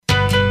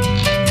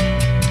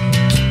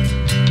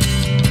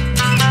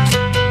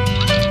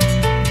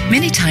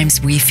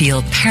Sometimes we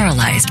feel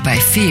paralyzed by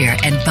fear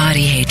and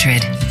body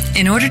hatred.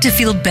 In order to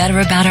feel better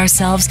about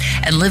ourselves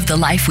and live the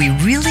life we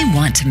really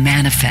want to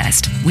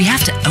manifest, we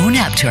have to own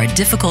up to our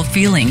difficult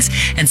feelings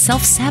and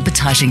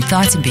self-sabotaging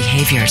thoughts and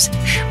behaviors.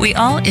 We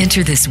all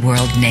enter this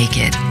world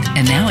naked,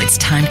 and now it's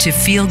time to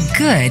feel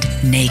good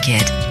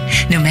naked,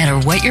 no matter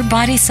what your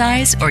body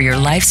size or your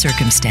life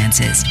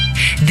circumstances.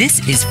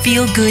 This is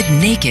Feel Good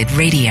Naked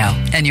Radio,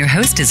 and your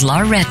host is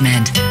Laura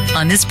Redmond.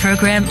 On this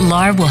program,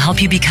 Laura will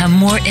help you become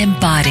more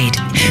embodied,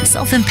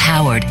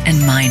 self-empowered, and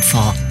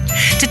mindful,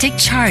 to take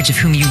charge of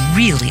whom you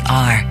really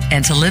are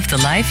and to live the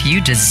life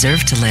you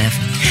deserve to live.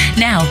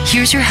 Now,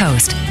 here's your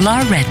host,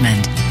 Laura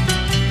Redmond.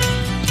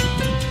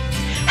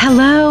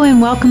 Hello,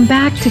 and welcome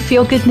back to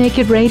Feel Good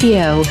Naked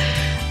Radio.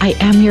 I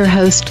am your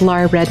host,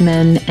 Laura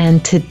Redmond,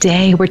 and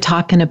today we're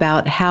talking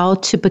about how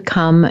to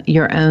become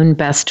your own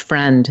best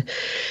friend.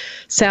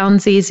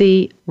 Sounds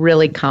easy,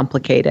 really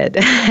complicated.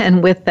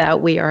 And with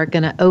that, we are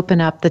going to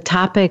open up the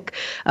topic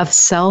of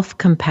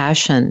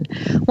self-compassion.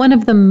 One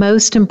of the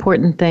most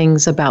important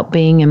things about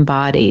being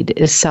embodied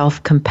is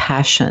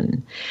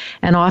self-compassion.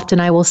 And often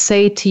I will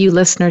say to you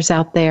listeners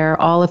out there,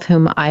 all of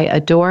whom I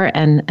adore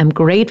and am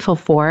grateful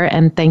for,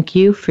 and thank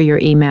you for your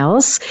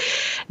emails,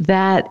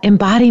 that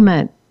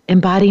embodiment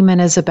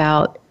is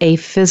about a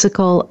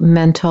physical,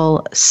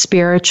 mental,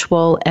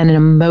 spiritual, and an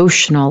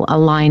emotional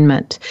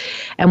alignment.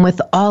 And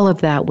with all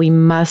of that, we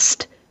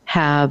must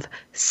have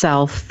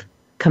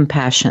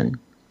self-compassion.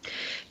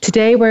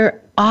 Today, we're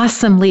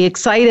awesomely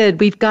excited.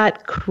 We've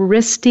got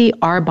Kristy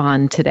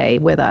Arbon today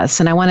with us,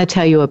 and I want to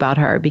tell you about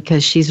her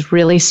because she's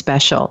really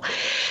special.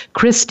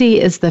 Kristy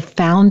is the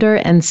founder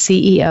and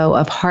CEO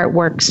of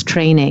HeartWorks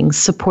Training,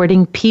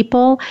 supporting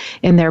people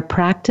in their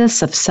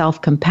practice of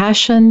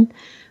self-compassion,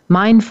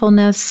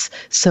 mindfulness,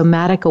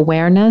 somatic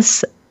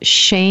awareness,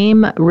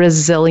 shame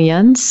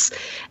resilience,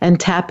 and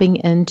tapping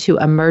into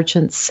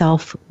emergent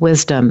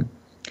self-wisdom.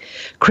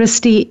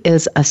 Kristy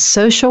is a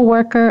social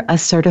worker, a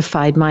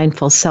certified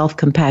mindful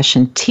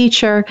self-compassion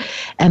teacher,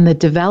 and the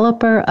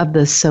developer of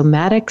the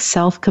Somatic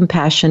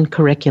Self-Compassion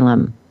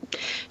Curriculum.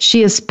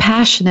 She is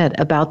passionate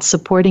about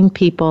supporting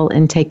people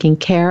in taking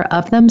care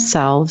of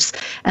themselves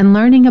and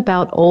learning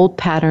about old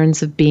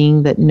patterns of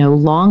being that no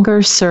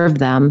longer serve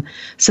them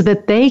so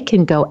that they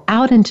can go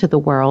out into the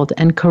world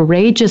and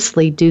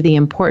courageously do the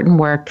important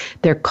work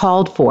they're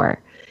called for.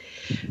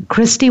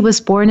 Kristy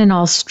was born in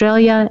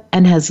Australia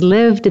and has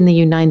lived in the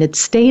United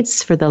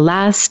States for the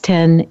last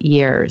 10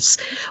 years.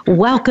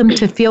 Welcome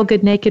to Feel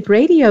Good Naked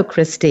Radio,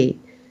 Kristy.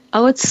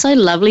 Oh, it's so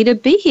lovely to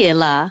be here,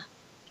 La.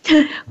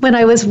 When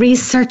I was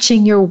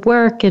researching your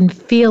work and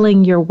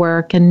feeling your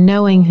work and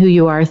knowing who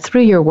you are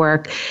through your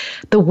work,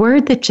 the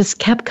word that just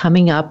kept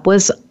coming up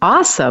was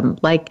awesome.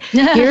 Like,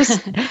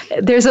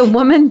 there's a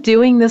woman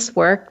doing this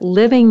work,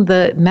 living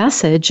the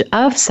message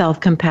of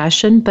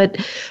self-compassion,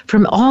 but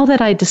from all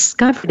that I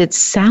discovered, it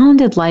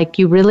sounded like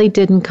you really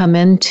didn't come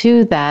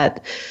into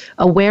that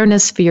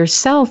awareness for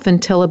yourself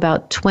until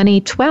about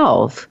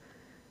 2012.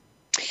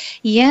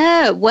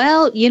 Yeah,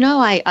 well,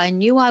 I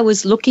knew I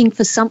was looking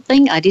for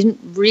something. I didn't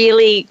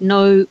really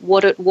know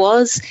what it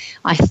was.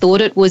 I thought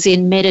it was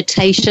in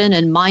meditation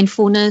and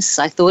mindfulness.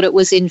 I thought it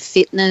was in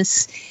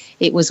fitness.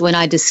 It was when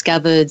I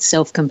discovered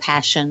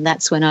self-compassion.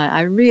 That's when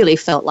I really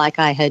felt like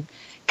I had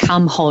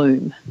come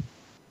home.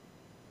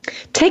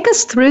 Take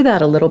us through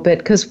that a little bit,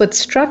 because what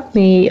struck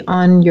me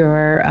on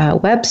your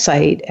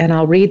website, and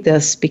I'll read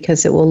this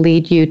because it will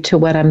lead you to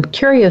what I'm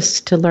curious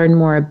to learn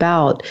more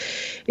about,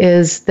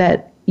 is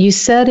that you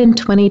said in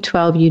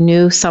 2012 you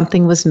knew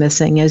something was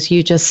missing, as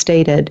you just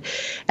stated,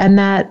 and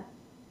that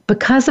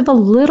because of a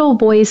little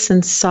voice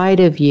inside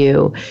of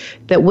you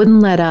that wouldn't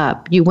let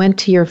up, you went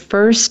to your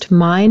first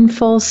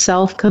mindful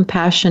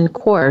self-compassion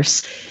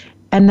course,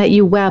 and that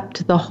you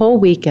wept the whole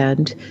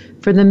weekend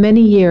for the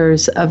many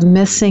years of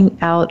missing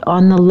out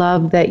on the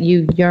love that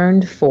you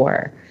yearned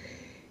for,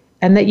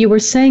 and that you were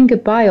saying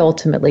goodbye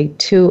ultimately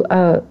to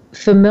a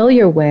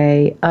familiar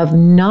way of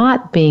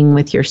not being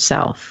with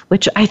yourself,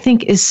 which I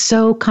think is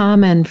so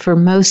common for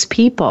most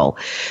people.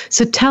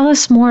 So tell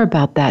us more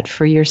about that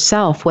for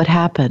yourself. What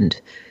happened?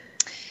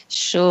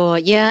 Sure.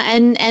 Yeah.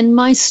 And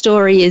my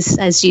story is,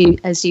 as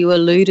you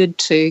alluded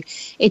to,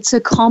 it's a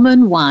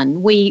common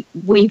one. We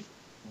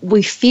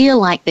feel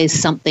like there's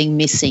something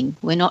missing.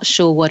 We're not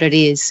sure what it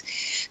is.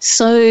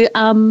 So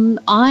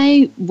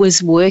I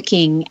was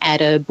working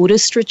at a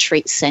Buddhist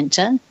retreat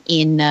center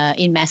in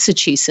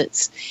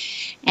Massachusetts,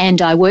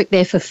 and I worked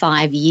there for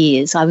 5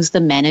 years. I was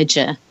the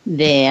manager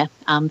there,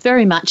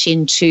 very much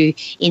into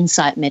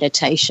insight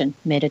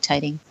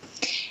meditating.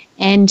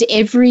 And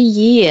every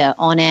year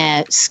on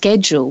our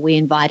schedule, we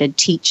invited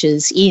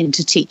teachers in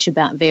to teach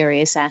about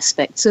various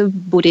aspects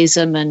of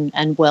Buddhism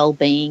and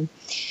well-being.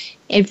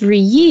 Every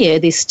year,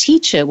 this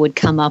teacher would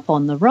come up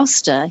on the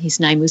roster. His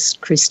name was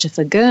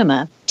Christopher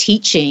Germer,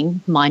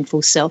 teaching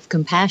mindful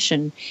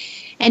self-compassion.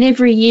 And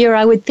every year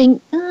I would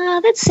think,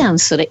 that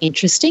sounds sort of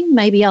interesting.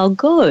 Maybe I'll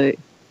go.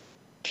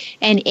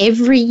 And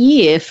every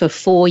year for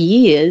 4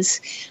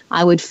 years,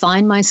 I would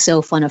find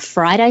myself on a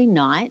Friday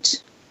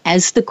night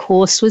as the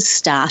course was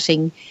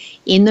starting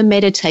in the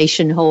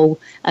meditation hall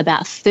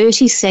about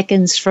 30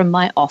 seconds from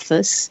my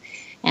office,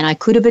 and I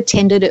could have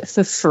attended it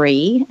for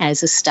free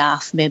as a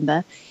staff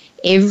member.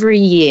 Every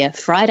year,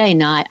 Friday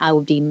night, I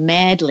would be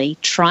madly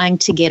trying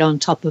to get on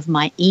top of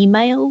my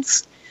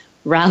emails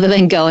rather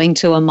than going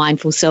to a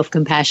mindful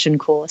self-compassion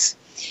course.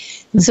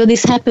 And so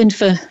this happened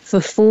for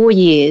 4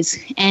 years,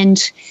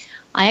 and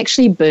I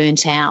actually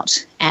burnt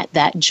out at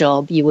that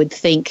job. You would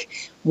think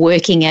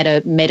working at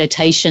a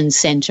meditation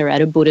center,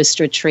 at a Buddhist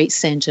retreat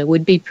center,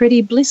 would be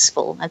pretty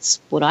blissful. That's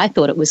what I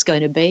thought it was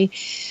going to be.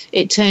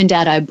 It turned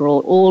out I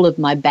brought all of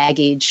my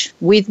baggage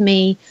with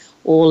me,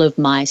 all of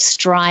my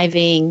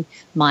striving,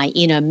 my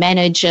inner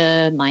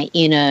manager, my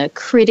inner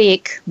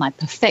critic, my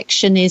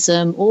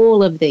perfectionism,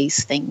 all of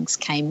these things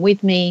came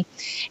with me,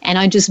 and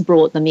I just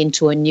brought them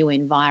into a new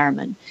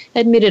environment.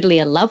 Admittedly,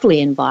 a lovely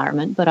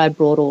environment, but I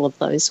brought all of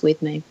those with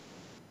me.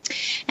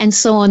 And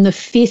so on the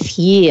 5th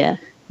year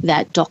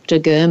that Dr.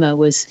 Germer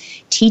was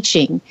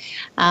teaching,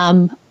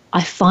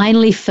 I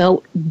finally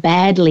felt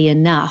badly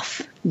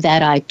enough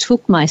that I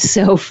took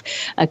myself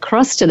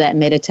across to that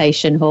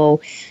meditation hall.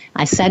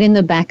 I sat in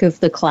the back of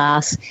the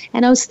class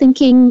and I was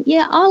thinking,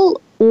 yeah, I'll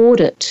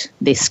audit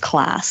this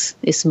class,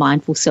 this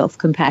mindful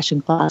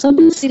self-compassion class. I'll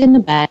just sit in the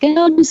back and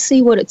I'll just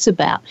see what it's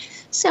about.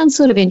 Sounds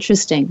sort of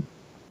interesting.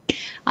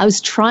 I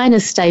was trying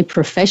to stay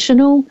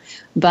professional,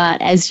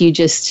 but as you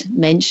just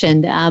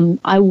mentioned,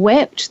 I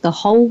wept the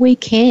whole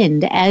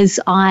weekend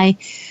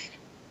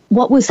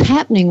what was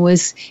happening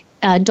was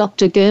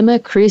Dr.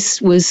 Germer,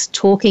 Chris, was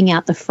talking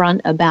out the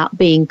front about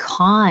being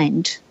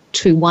kind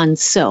to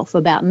oneself,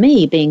 about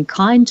me being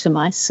kind to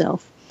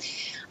myself.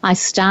 I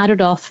started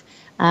off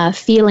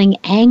feeling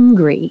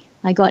angry.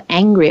 I got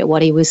angry at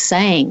what he was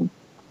saying.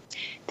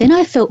 Then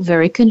I felt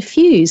very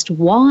confused.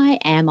 Why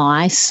am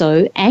I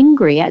so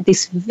angry at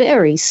this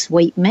very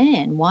sweet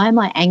man? Why am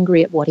I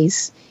angry at what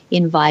he's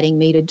inviting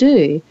me to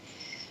do?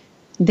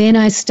 Then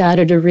I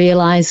started to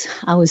realize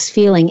I was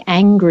feeling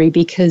angry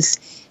because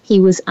he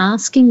was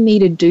asking me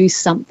to do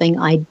something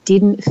I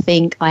didn't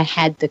think I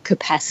had the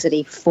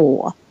capacity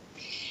for.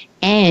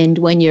 And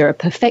when you're a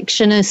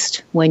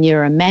perfectionist, when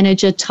you're a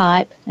manager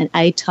type, an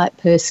A-type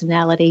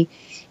personality,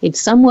 if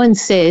someone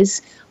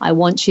says, I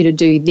want you to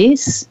do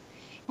this,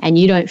 and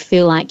you don't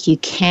feel like you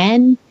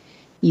can,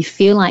 you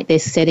feel like they're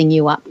setting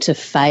you up to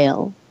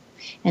fail.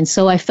 And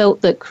so I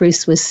felt that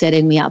Chris was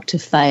setting me up to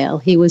fail.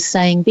 He was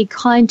saying, be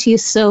kind to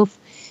yourself,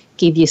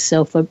 give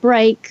yourself a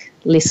break,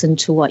 listen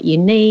to what you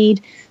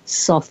need,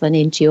 soften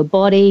into your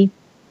body.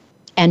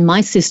 And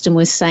my system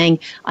was saying,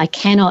 I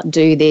cannot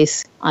do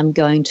this, I'm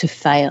going to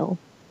fail.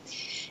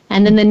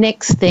 And then the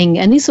next thing,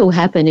 and this all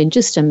happened in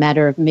just a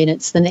matter of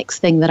minutes, the next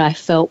thing that I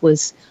felt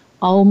was,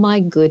 oh my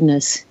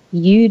goodness,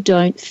 you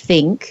don't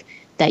think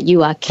that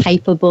you are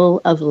capable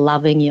of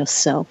loving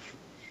yourself.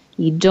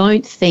 You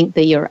don't think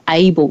that you're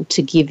able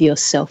to give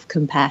yourself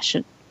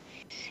compassion.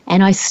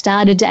 And I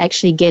started to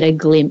actually get a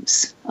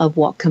glimpse of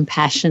what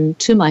compassion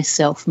to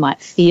myself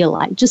might feel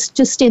like,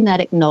 just in that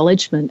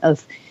acknowledgement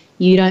of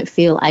you don't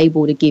feel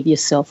able to give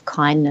yourself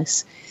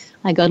kindness.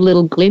 I got a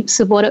little glimpse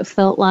of what it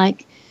felt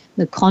like,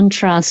 the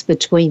contrast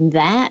between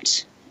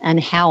that and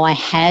how I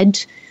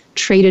had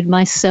treated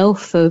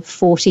myself for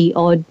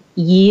 40-odd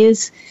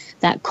years.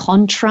 That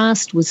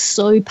contrast was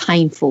so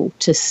painful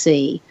to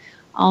see.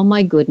 Oh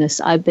my goodness,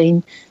 I've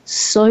been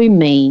so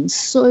mean,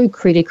 so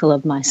critical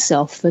of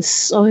myself for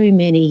so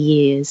many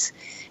years.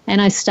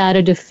 And I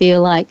started to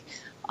feel like,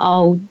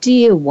 oh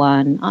dear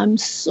one, I'm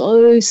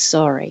so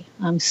sorry.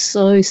 I'm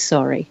so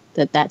sorry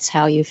that that's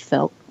how you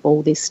felt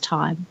all this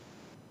time.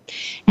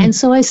 And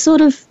so I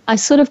sort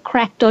of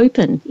cracked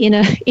open in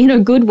a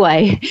good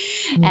way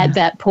at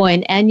that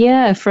point. And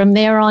yeah, from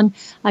there on,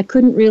 I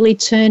couldn't really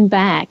turn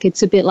back.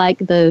 It's a bit like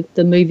the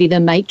movie The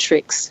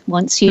Matrix.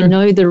 Once you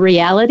know the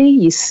reality,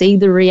 you see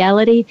the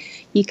reality,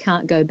 you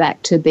can't go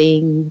back to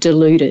being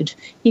deluded.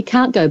 You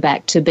can't go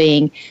back to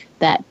being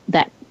that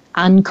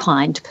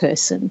unkind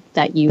person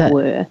that you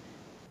were.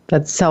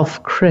 That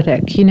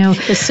self-critic,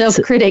 The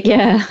self-critic,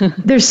 yeah.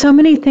 There's so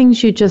many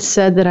things you just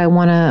said that I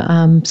want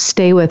to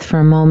stay with for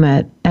a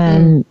moment.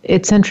 And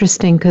it's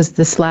interesting because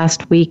this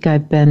last week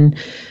I've been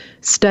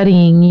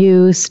studying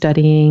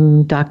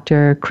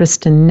Dr.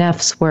 Kristin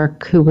Neff's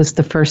work, who was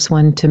the first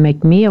one to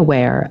make me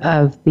aware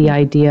of the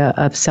idea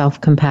of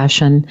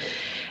self-compassion.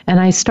 And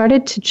I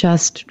started to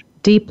just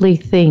deeply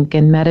think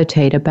and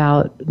meditate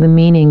about the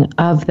meaning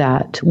of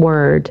that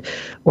word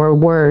or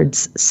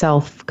words,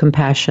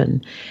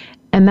 self-compassion.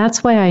 And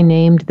that's why I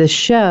named the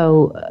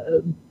show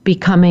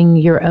Becoming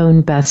Your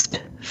Own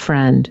Best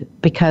Friend,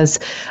 because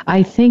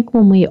I think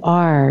when we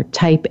are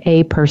type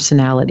A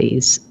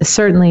personalities,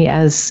 certainly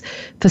as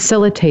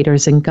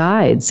facilitators and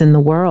guides in the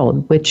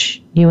world,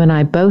 which you and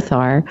I both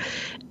are,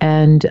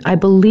 and I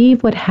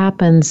believe what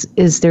happens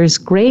is there's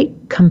great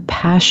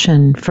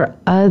compassion for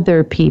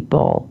other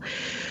people.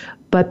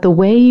 But the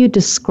way you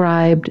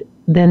described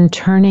then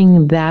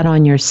turning that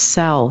on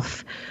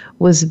yourself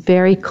was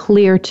very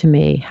clear to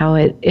me, how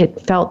it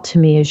felt to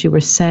me as you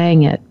were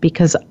saying it,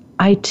 because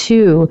I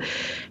too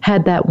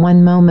had that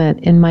one moment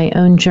in my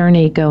own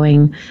journey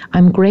going,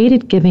 I'm great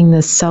at giving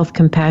this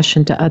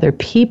self-compassion to other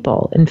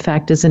people. In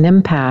fact, as an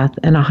empath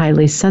and a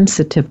highly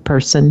sensitive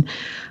person,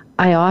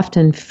 I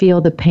often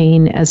feel the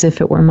pain as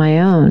if it were my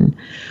own.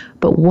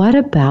 But what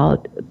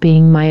about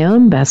being my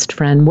own best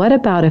friend? What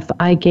about if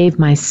I gave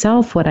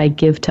myself what I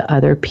give to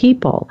other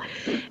people?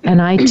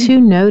 And I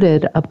too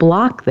noted a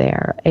block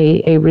there,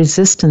 a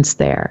resistance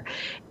there,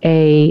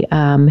 a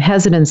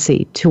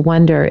hesitancy to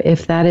wonder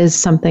if that is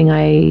something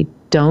I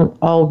don't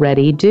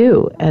already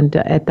do. And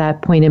at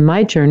that point in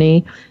my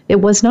journey,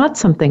 it was not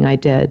something I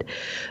did.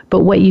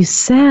 But what you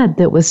said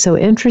that was so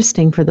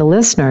interesting for the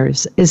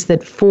listeners is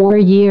that 4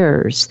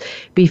 years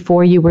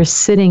before you were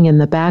sitting in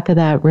the back of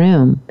that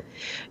room,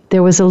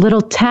 there was a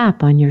little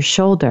tap on your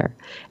shoulder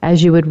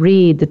as you would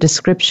read the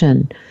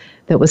description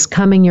that was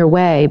coming your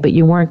way, but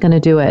you weren't going to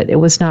do it. It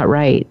was not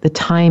right, the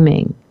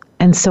timing.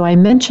 And so I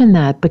mention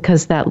that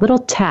because that little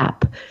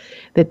tap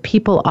that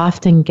people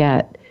often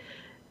get,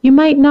 you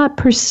might not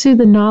pursue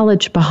the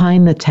knowledge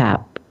behind the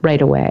tap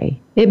right away.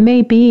 It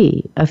may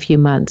be a few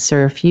months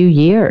or a few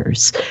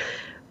years,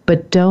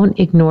 but don't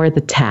ignore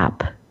the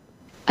tap.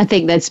 I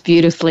think that's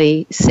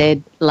beautifully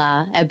said,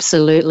 La.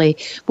 Absolutely.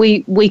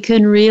 We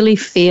can really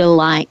feel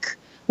like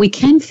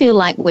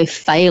we're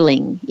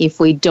failing if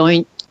we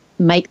don't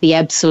make the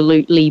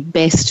absolutely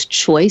best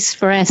choice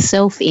for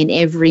ourselves in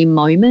every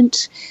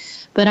moment.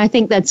 But I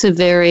think that's a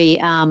very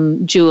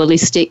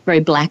dualistic, very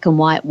black and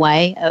white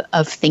way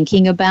of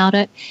thinking about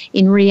it.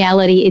 In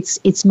reality,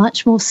 it's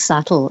much more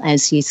subtle,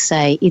 as you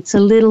say. It's a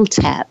little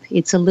tap.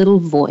 It's a little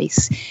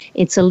voice.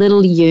 It's a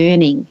little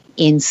yearning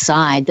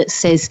inside that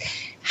says,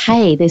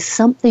 hey, there's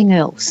something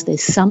else.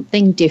 There's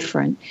something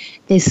different.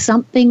 There's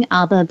something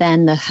other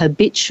than the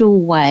habitual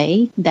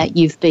way that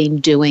you've been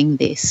doing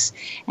this.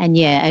 And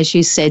yeah, as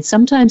you said,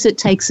 sometimes it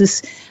takes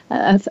us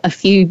a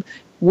few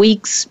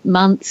weeks,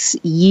 months,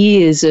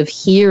 years of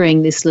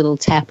hearing this little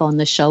tap on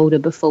the shoulder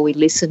before we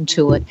listen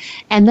to it.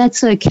 And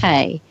that's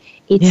okay.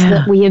 It's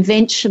that we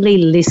eventually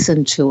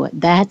listen to it.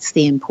 That's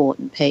the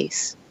important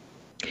piece.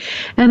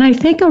 And I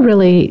think a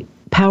really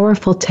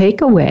powerful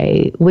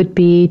takeaway would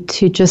be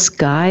to just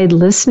guide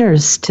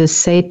listeners to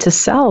say to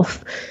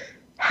self,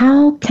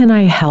 how can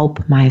I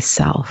help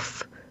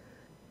myself?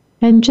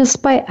 And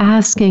just by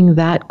asking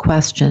that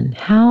question,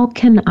 how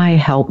can I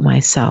help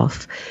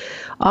myself?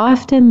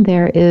 Often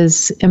there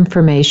is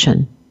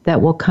information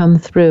that will come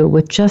through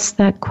with just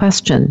that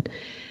question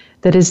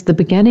that is the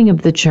beginning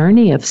of the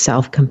journey of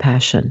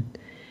self-compassion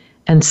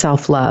and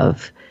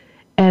self-love.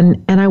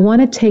 And I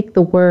want to take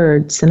the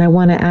words and I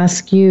want to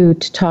ask you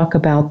to talk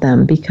about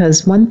them,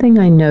 because one thing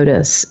I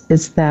notice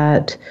is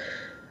that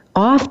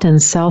often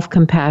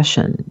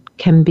self-compassion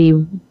can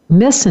be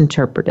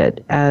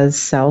misinterpreted as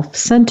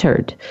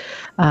self-centered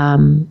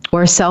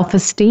or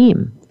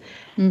self-esteem.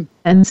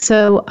 And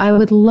so I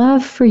would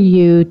love for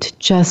you to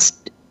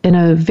just, in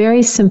a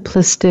very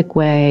simplistic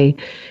way,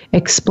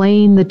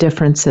 explain the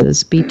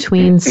differences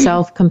between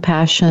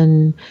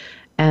self-compassion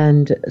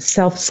and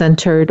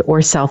self-centered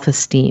or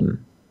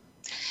self-esteem.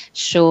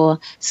 Sure.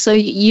 So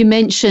you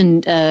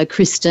mentioned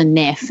Kristy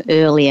Neff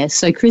earlier.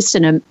 So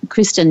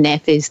Kristy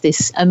Neff is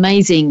this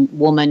amazing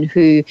woman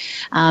who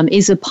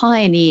is a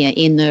pioneer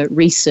in the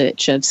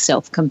research of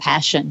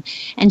self-compassion.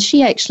 And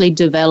she actually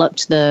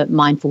developed the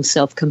Mindful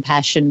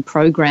Self-Compassion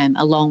program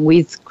along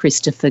with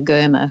Christopher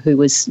Germer, who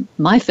was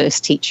my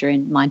first teacher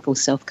in Mindful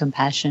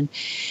Self-Compassion.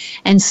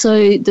 And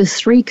so the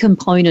 3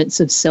 components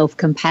of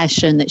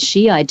self-compassion that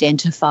she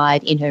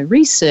identified in her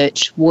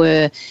research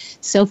were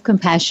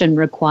self-compassion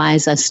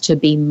requires us to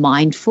be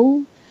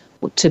mindful,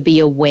 to be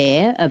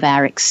aware of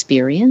our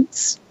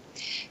experience.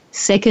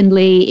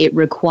 Secondly, it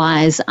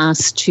requires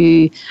us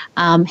to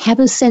have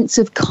a sense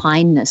of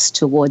kindness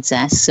towards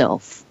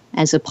ourselves,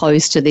 as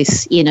opposed to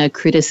this inner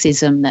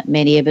criticism that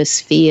many of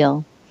us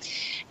feel.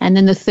 And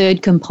then the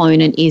third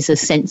component is a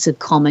sense of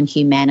common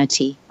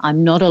humanity.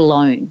 I'm not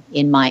alone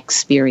in my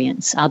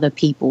experience. Other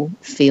people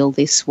feel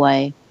this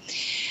way.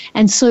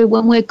 And so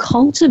when we're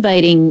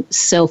cultivating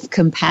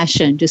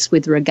self-compassion, just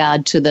with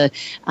regard to the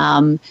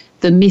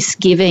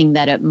misgiving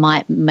that it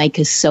might make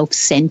us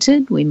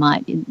self-centered,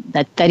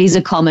 that is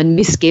a common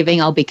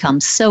misgiving. I'll become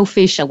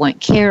selfish. I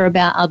won't care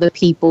about other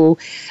people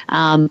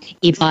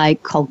if I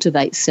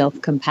cultivate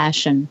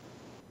self-compassion.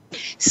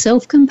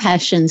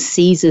 Self-compassion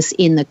sees us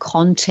in the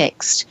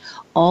context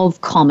of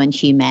common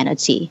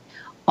humanity,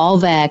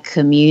 of our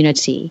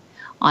community.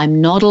 I'm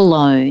not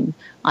alone.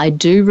 I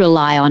do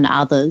rely on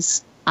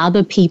others.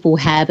 Other people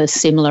have a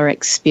similar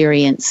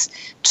experience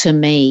to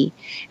me.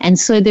 And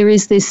so there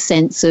is this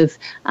sense of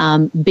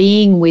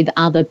being with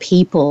other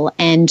people,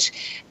 and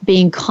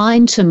being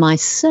kind to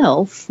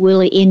myself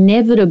will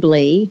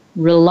inevitably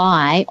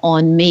rely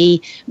on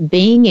me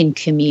being in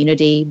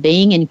community,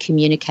 being in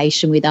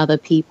communication with other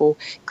people,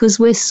 because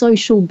we're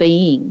social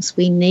beings.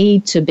 We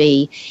need to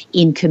be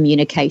in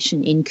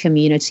communication, in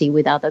community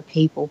with other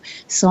people.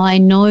 So I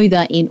know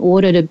that in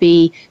order to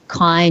be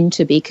kind,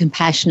 to be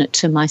compassionate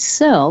to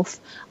myself,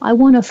 I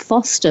want to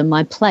foster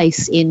my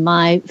place in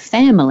my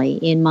family, family,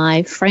 in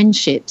my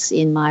friendships,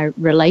 in my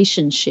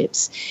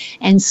relationships.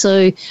 And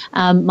so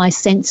my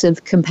sense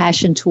of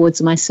compassion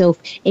towards myself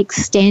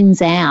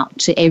extends out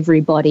to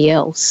everybody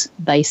else,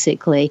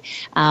 basically,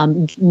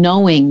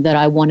 knowing that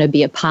I want to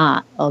be a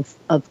part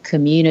of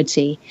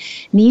community.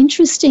 And the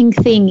interesting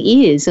thing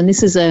is, and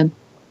this is a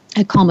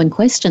common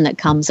question that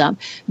comes up,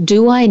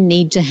 do I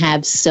need to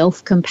have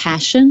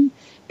self-compassion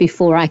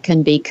before I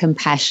can be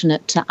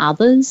compassionate to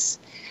others?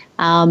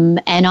 And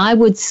I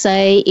would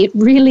say it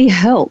really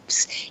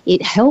helps.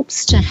 It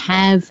helps to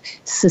have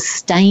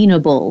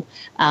sustainable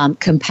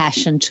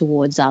compassion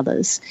towards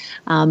others.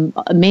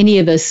 Many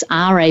of us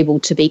are able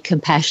to be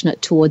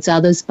compassionate towards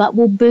others, but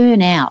will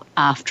burn out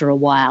after a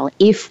while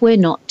if we're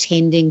not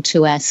tending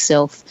to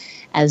ourselves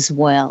as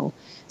well.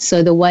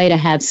 So the way to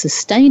have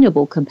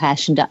sustainable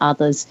compassion to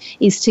others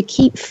is to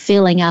keep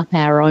filling up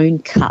our own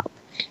cup,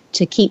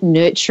 to keep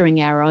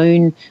nurturing our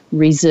own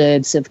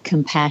reserves of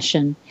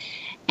compassion.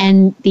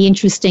 And the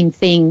interesting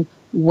thing,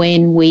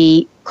 when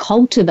we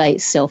cultivate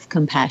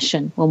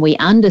self-compassion, when we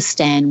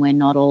understand we're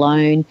not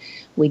alone,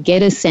 we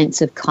get a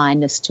sense of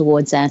kindness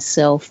towards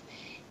ourselves,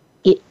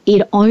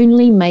 it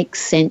only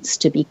makes sense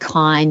to be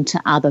kind to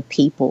other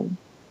people.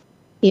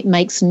 It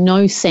makes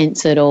no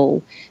sense at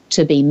all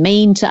to be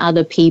mean to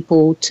other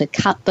people, to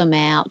cut them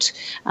out,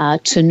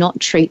 to not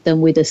treat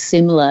them with a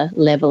similar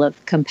level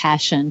of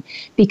compassion,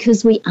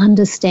 because we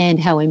understand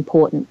how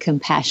important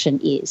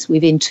compassion is.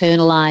 We've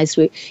internalized,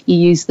 you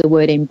use the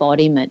word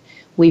embodiment,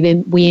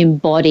 we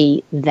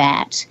embody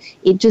that.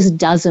 It just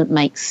doesn't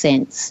make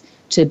sense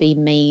to be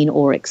mean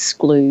or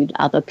exclude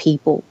other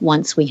people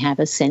once we have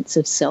a sense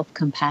of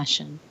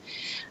self-compassion.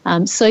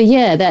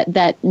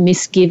 That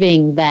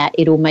misgiving that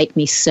it'll make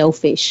me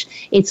selfish,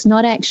 it's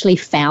not actually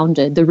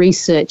founded. The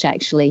research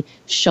actually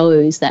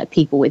shows that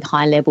people with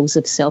high levels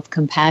of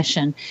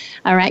self-compassion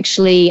are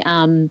actually,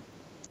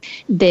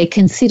 they're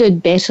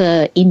considered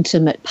better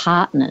intimate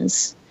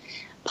partners,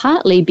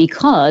 partly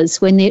because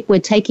when we're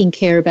taking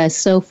care of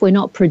ourselves, we're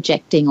not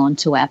projecting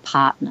onto our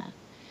partner.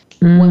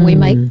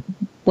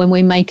 When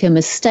we make a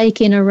mistake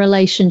in a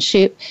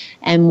relationship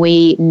and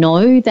we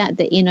know that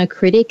the inner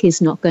critic is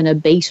not going to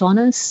beat on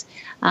us,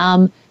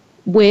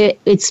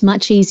 it's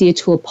much easier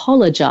to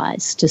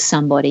apologize to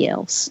somebody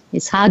else.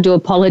 It's hard to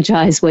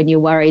apologize when you're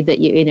worried that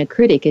your inner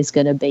critic is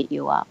going to beat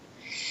you up.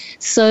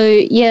 So,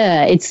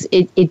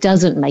 it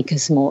doesn't make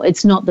us more.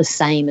 It's not the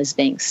same as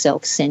being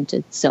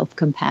self-centered,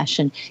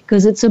 self-compassion,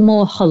 because it's a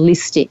more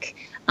holistic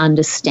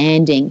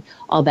understanding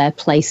of our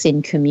place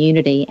in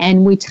community,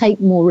 and we take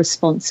more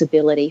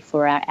responsibility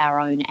for our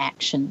own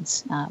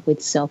actions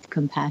with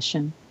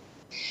self-compassion.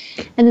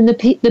 And then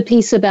the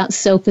piece about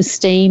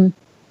self-esteem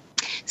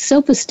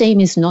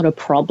is not a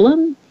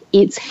problem,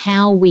 it's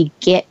how we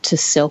get to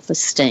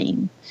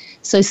self-esteem.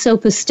 So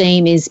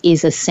self-esteem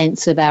is a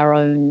sense of our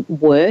own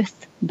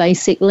worth,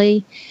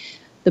 basically.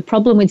 The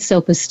problem with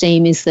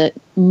self-esteem is that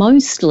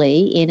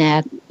mostly in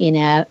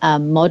our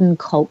modern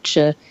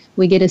culture,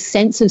 we get a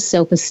sense of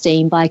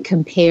self-esteem by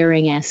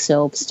comparing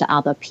ourselves to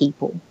other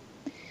people.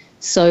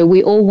 So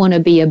we all want to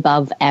be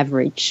above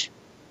average.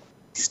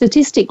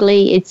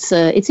 Statistically, it's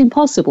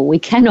impossible. We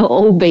cannot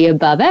all be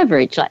above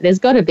average. Like, there's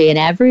got to be an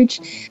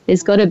average.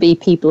 There's got to be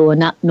people who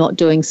are not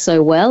doing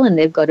so well, and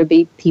there've got to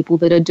be people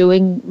that are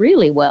doing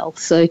really well.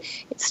 So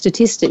it's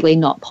statistically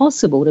not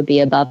possible to be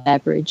above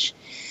average.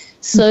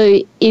 So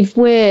if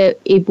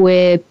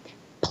we're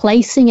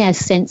placing our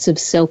sense of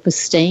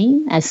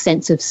self-esteem, our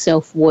sense of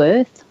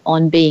self-worth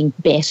on being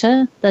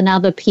better than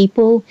other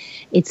people,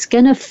 it's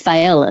going to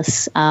fail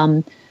us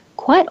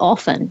quite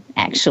often,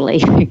 actually,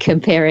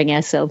 comparing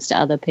ourselves to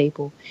other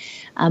people.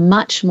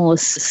 Much more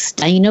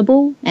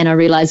sustainable, and I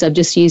realize I've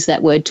just used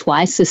that word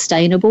twice,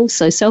 sustainable,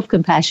 so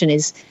self-compassion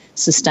is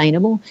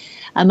sustainable.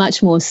 A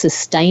much more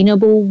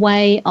sustainable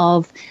way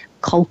of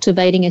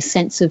cultivating a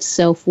sense of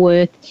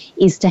self-worth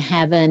is to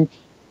have an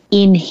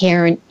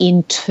inherent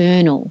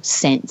internal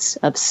sense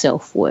of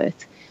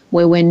self-worth,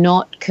 where we're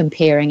not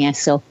comparing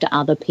ourselves to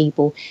other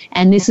people.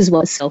 And this is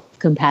what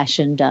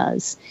self-compassion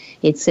does.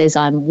 It says,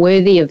 I'm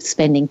worthy of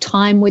spending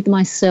time with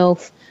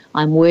myself.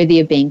 I'm worthy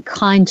of being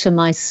kind to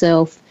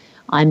myself.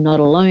 I'm not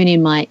alone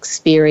in my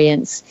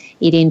experience.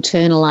 It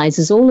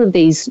internalizes all of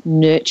these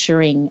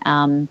nurturing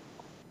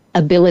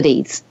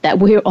abilities that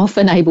we're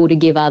often able to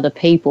give other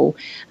people,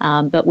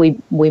 but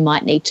we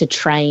might need to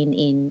train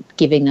in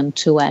giving them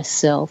to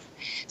ourselves.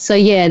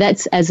 So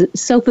that's, as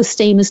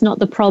self-esteem is not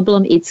the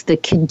problem, it's the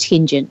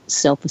contingent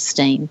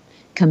self-esteem,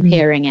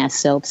 comparing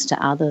ourselves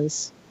to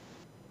others.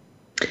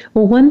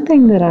 Well, one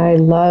thing that I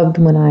loved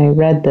when I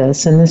read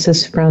this, and this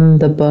is from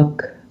the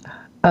book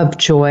of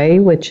Joy,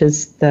 which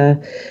is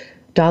the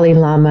Dalai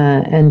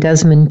Lama and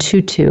Desmond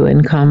Tutu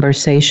in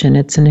conversation.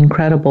 It's an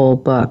incredible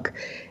book.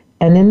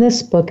 And in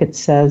this book, it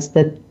says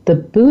that the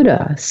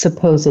Buddha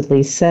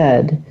supposedly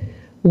said,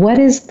 what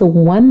is the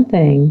one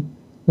thing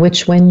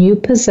which when you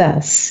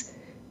possess,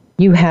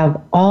 you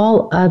have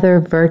all other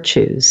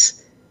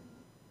virtues?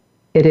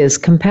 It is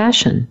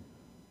compassion.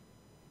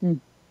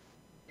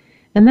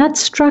 And that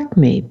struck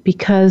me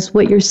because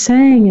what you're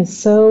saying is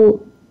so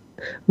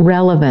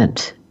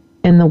relevant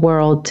in the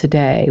world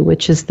today,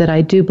 which is that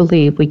I do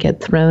believe we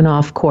get thrown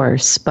off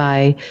course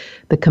by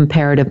the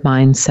comparative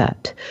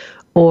mindset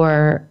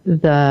or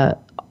the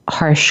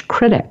harsh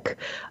critic,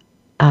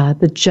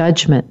 the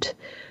judgment,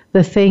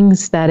 the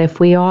things that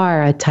if we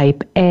are a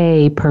type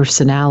A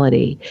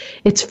personality,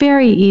 it's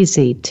very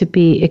easy to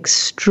be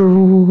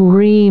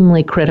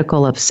extremely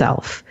critical of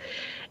self.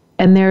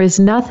 And there is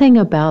nothing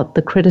about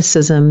the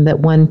criticism that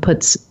one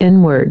puts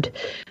inward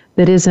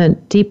that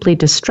isn't deeply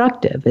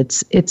destructive.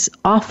 It's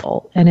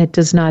awful, and it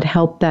does not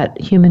help that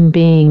human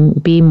being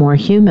be more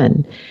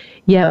human.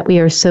 Yet we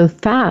are so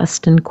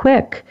fast and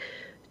quick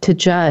to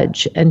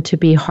judge and to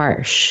be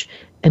harsh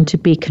and to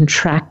be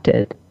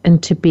contracted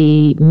and to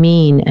be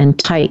mean and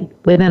tight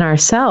within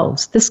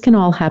ourselves. This can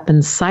all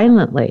happen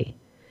silently.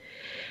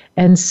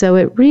 And so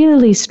it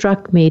really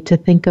struck me to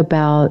think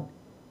about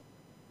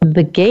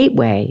the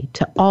gateway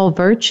to all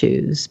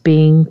virtues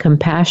being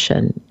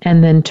compassion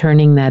and then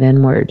turning that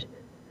inward.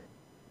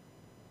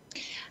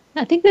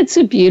 I think that's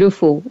a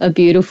beautiful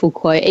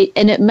quote,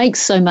 and it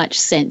makes so much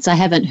sense. I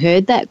haven't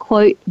heard that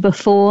quote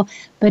before,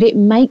 but it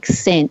makes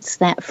sense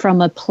that from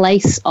a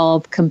place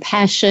of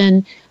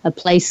compassion, a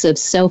place of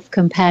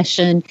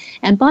self-compassion,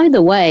 and by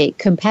the way,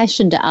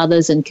 compassion to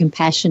others and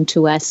compassion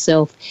to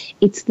ourselves,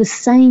 it's the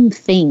same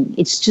thing.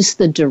 It's just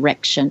the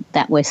direction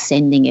that we're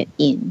sending it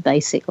in,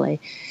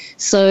 basically.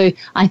 So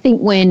I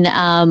think when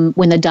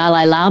the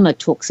Dalai Lama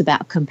talks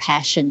about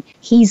compassion,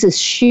 he's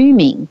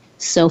assuming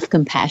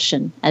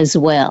self-compassion as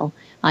well.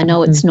 I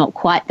know it's not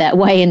quite that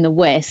way in the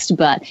West,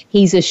 but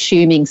he's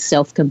assuming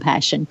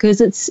self-compassion because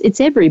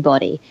it's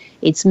everybody.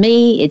 It's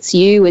me, it's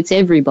you, it's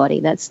everybody.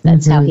 That's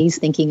how he's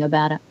thinking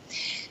about it.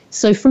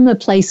 So from a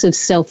place of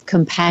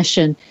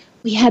self-compassion,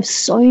 we have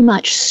so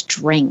much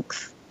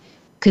strength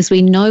because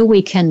we know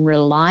we can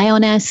rely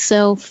on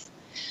ourselves.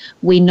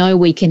 We know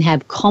we can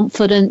have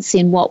confidence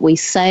in what we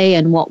say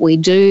and what we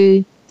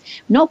do.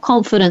 Not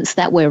confidence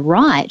that we're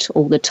right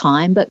all the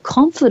time, but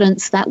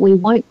confidence that we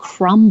won't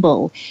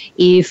crumble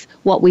if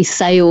what we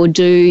say or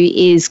do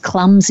is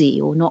clumsy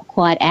or not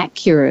quite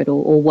accurate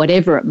or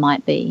whatever it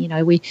might be. You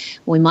know,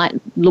 we might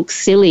look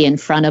silly in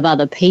front of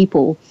other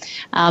people.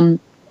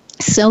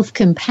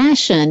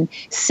 Self-compassion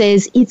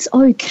says it's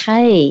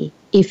okay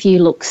if you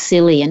look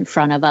silly in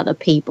front of other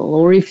people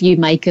or if you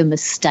make a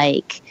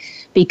mistake,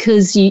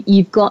 because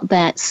you've got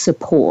that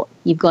support.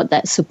 You've got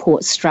that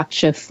support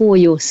structure for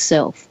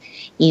yourself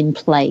in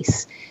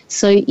place.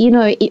 So, you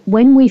know,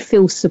 when we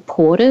feel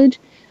supported,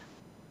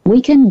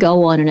 we can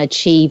go on and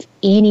achieve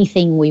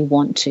anything we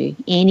want to,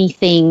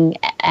 anything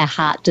our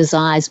heart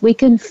desires. We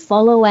can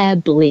follow our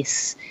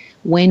bliss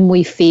when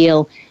we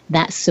feel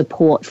that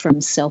support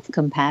from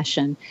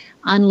self-compassion.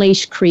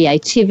 Unleash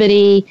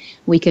creativity.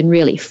 We can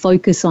really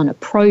focus on a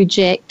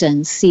project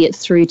and see it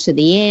through to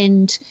the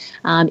end.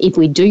 If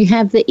we do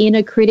have the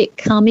inner critic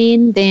come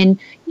in, then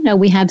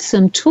we have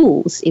some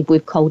tools. If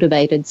we've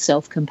cultivated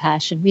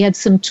self-compassion, we have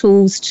some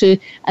tools to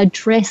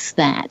address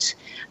that.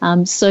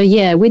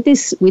 With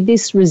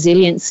this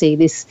resiliency,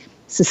 this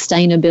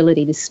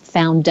sustainability, this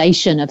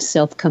foundation of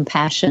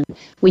self-compassion,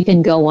 we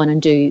can go on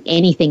and do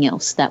anything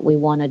else that we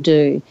want to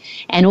do.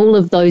 And all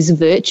of those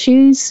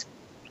virtues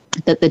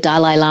that the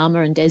Dalai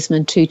Lama and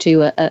Desmond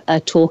Tutu are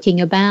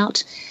talking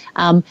about,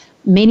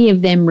 many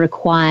of them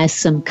require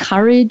some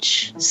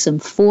courage, some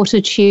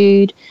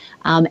fortitude,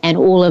 and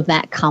all of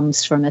that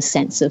comes from a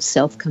sense of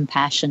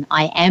self-compassion.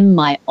 I am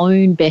my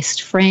own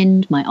best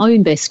friend, my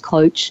own best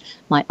coach,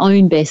 my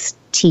own best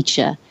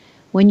teacher.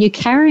 When you're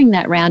carrying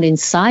that around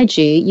inside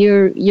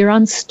you, you're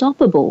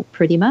unstoppable,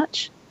 pretty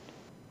much.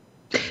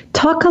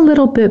 Talk a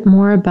little bit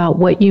more about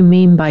what you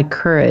mean by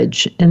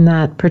courage in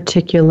that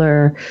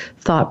particular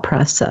thought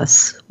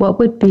process. What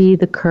would be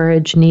the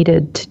courage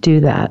needed to do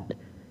that?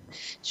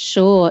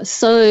 Sure.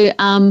 So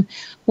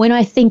when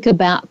I think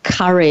about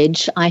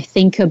courage, I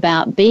think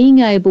about being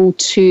able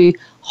to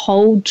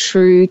hold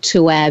true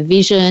to our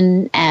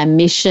vision, our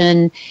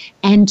mission,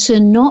 and to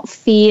not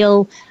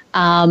feel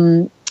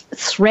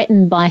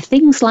threatened by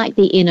things like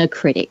the inner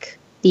critic.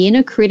 The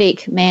inner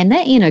critic, man,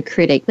 that inner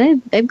critic,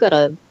 they've got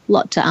a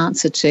lot to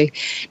answer to.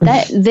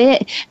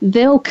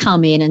 They'll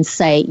come in and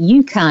say,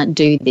 you can't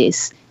do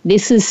this.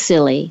 This is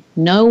silly.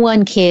 No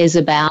one cares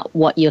about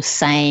what you're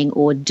saying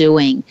or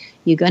doing.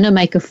 You're going to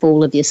make a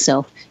fool of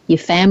yourself. Your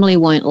family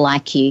won't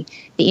like you.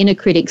 The inner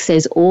critic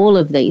says all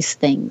of these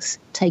things.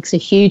 It takes a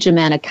huge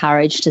amount of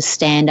courage to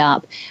stand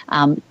up,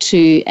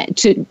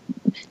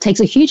 takes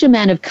a huge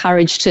amount of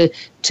courage to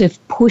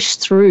push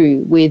through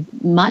with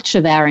much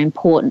of our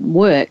important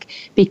work,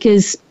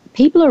 because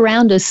people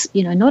around us,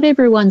 not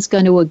everyone's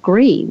going to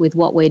agree with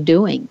what we're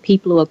doing.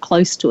 People who are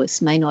close to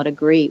us may not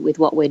agree with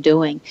what we're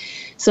doing.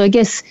 So I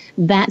guess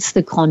that's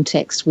the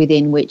context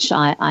within which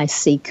I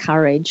see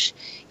courage.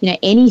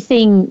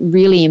 Anything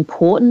really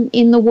important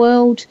in the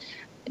world,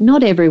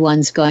 not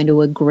everyone's going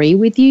to agree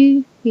with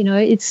you.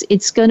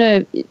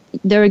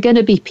 There are going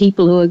to be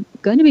people who are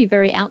going to be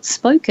very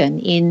outspoken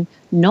in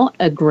not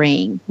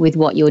agreeing with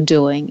what you're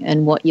doing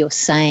and what you're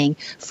saying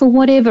for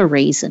whatever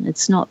reason.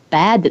 It's not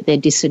bad that they're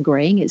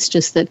disagreeing. It's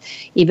just that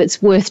if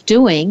it's worth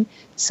doing,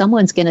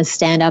 someone's going to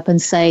stand up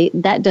and say,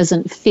 that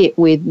doesn't fit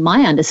with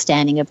my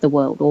understanding of the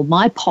world or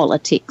my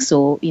politics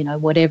or,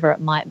 whatever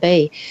it might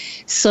be.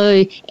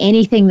 So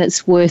anything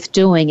that's worth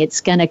doing,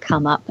 it's going to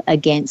come up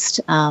against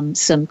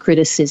some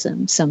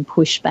criticism, some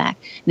pushback.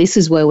 This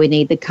is where we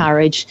need the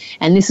courage,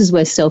 and this is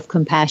where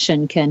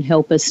self-compassion can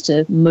help us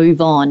to move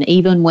on.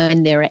 Even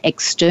when there are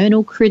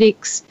external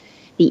critics,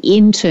 the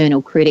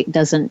internal critic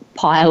doesn't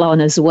pile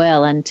on as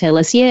well and tell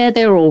us, yeah,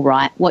 they're all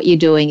right. What you're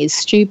doing is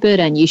stupid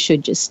and you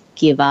should just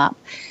give up.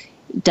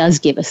 It does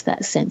give us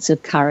that sense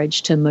of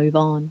courage to move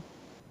on.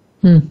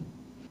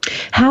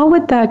 How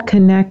would that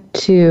connect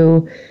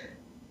to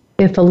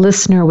if a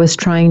listener was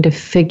trying to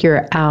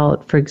figure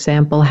out, for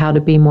example, how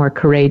to be more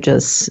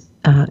courageous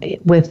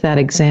with that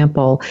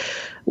example?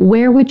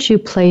 Where would you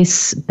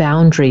place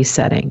boundary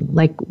setting?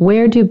 Like,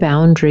 where do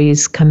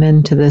boundaries come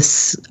into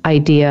this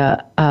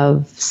idea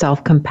of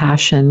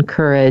self-compassion,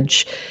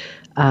 courage,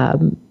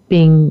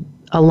 being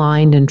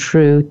aligned and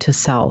true to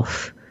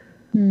self?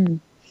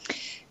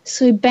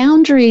 So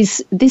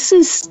boundaries, this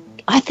is,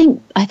 I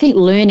think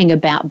learning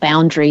about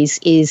boundaries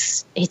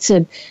it's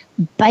a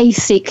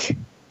basic,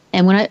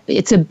 and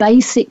it's a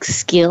basic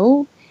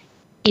skill.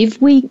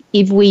 If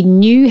we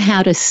knew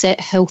how to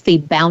set healthy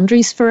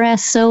boundaries for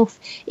ourselves,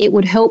 it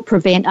would help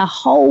prevent a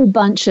whole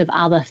bunch of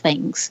other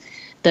things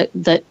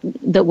that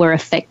we're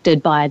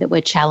affected by, that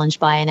we're challenged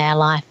by in our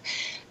life.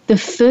 The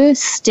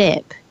first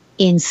step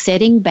in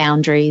setting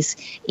boundaries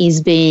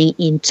is being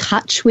in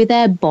touch with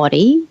our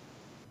body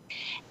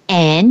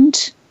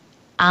and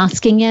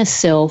asking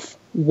ourselves,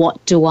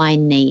 what do I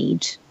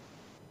need?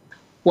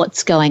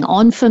 What's going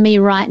on for me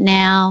right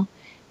now?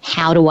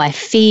 How do I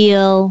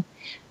feel?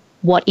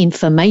 What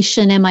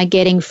information am I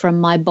getting from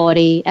my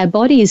body? Our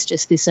body is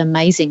just this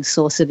amazing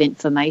source of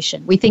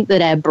information. We think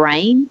that our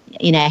brain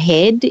in our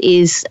head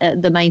is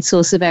the main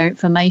source of our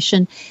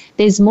information.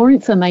 There's more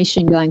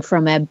information going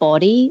from our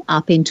body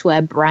up into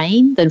our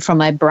brain than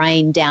from our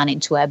brain down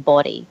into our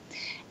body.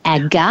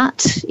 Our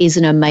gut is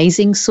an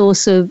amazing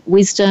source of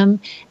wisdom.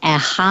 Our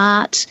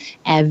heart,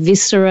 our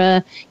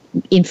viscera,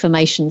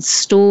 information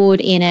stored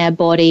in our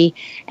body.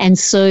 And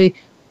so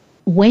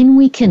when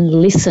we can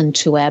listen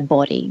to our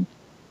body,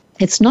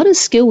 it's not a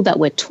skill that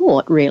we're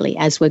taught, really,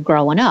 as we're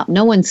growing up.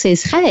 No one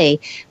says, hey,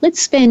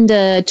 let's spend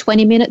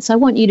 20 minutes. I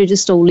want you to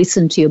just all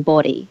listen to your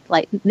body.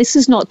 Like, this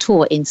is not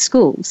taught in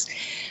schools.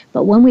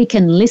 But when we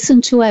can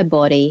listen to our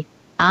body,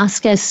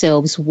 ask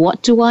ourselves,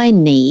 what do I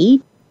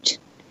need?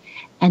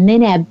 And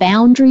then our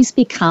boundaries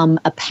become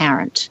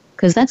apparent,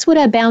 because that's what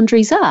our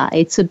boundaries are.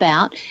 It's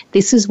about,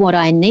 this is what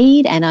I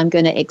need, and I'm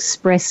going to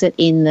express it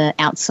in the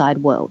outside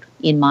world,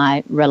 in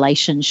my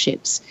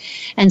relationships.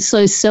 And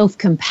so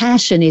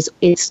self-compassion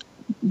it's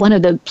one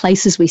of the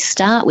places we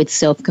start with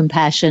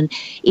self-compassion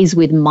is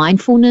with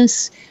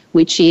mindfulness,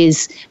 which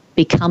is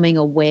becoming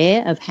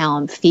aware of how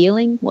I'm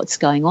feeling, what's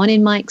going on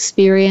in my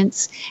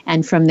experience,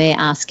 and from there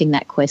asking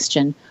that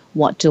question,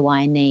 what do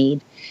I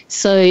need?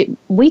 So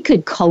we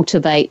could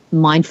cultivate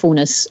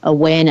mindfulness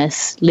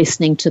awareness,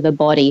 listening to the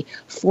body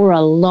for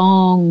a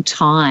long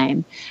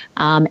time.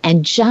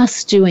 And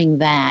just doing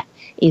that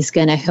is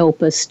going to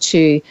help us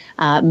to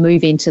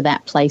move into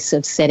that place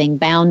of setting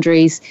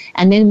boundaries.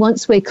 And then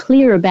once we're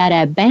clear about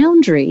our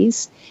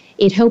boundaries,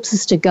 it helps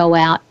us to go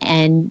out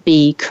and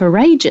be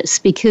courageous,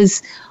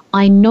 because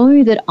I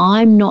know that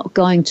I'm not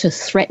going to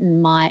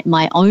threaten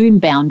my own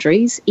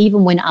boundaries,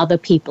 even when other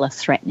people are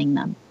threatening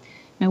them.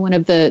 One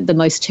of the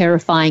most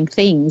terrifying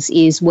things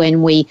is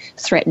when we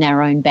threaten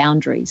our own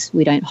boundaries.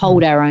 We don't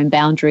hold our own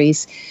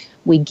boundaries.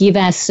 We give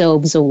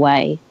ourselves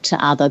away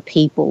to other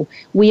people.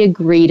 We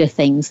agree to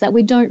things that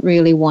we don't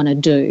really want to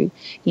do.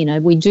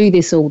 We do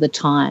this all the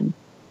time.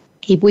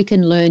 If we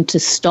can learn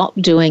to stop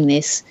doing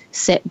this,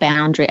 set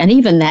boundary, and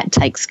even that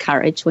takes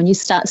courage. When you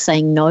start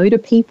saying no to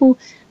people,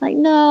 like,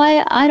 no,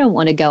 I don't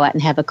want to go out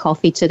and have a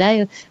coffee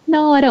today.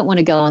 No, I don't want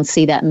to go and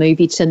see that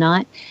movie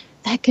tonight.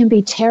 That can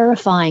be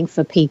terrifying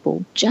for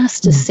people,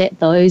 just to set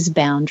those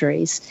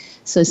boundaries.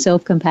 So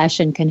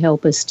self-compassion can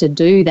help us to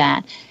do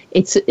that.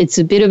 It's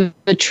a bit of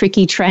a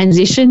tricky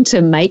transition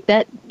to make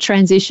that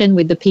transition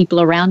with the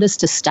people around us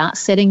to start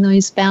setting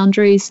those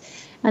boundaries.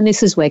 And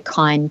this is where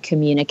kind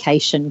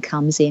communication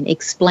comes in,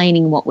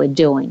 explaining what we're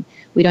doing.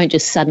 We don't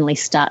just suddenly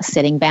start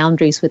setting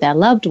boundaries with our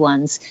loved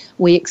ones.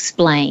 We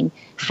explain,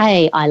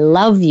 hey, I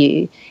love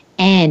you,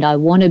 and I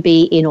want to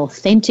be in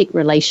authentic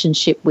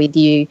relationship with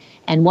you.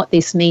 And what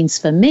this means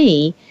for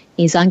me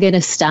is I'm going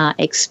to start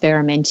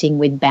experimenting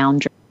with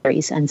boundaries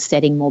and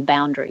setting more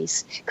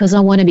boundaries, because I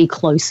want to be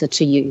closer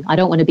to you. I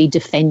don't want to be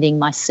defending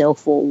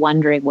myself or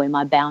wondering where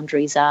my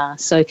boundaries are.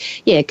 So,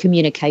 yeah,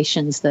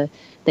 communication's the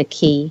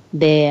key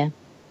there.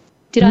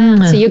 Did I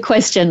answer your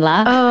question,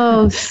 La?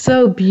 Oh,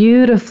 so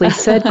beautifully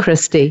said,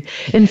 Kristy.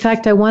 In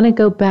fact, I want to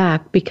go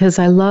back because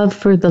I love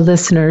for the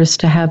listeners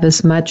to have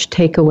as much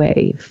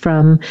takeaway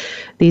from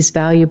these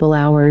valuable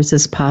hours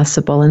as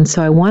possible. And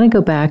so I want to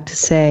go back to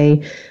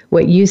say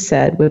what you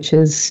said, which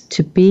is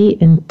to be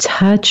in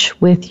touch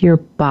with your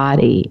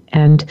body.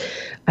 And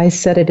I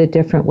said it a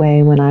different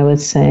way when I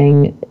was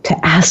saying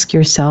to ask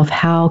yourself,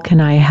 how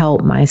can I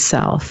help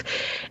myself?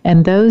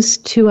 And those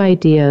two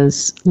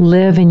ideas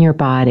live in your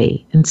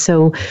body. And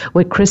so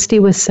what Kristy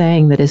was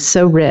saying that is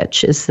so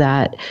rich is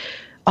that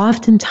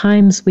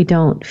oftentimes we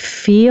don't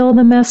feel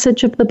the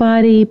message of the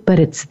body, but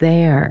it's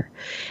there.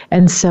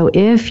 And so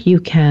if you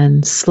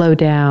can slow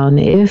down,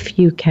 if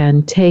you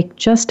can take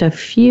just a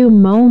few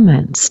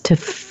moments to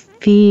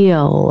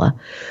feel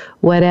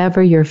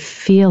whatever you're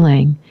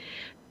feeling,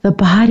 the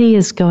body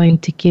is going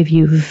to give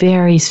you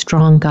very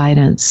strong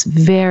guidance,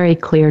 very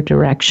clear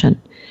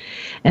direction.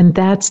 And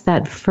that's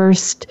that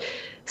first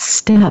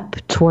step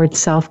towards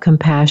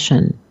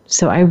self-compassion.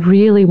 So I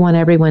really want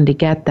everyone to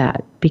get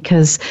that,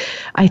 because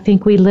I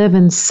think we live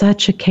in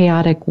such a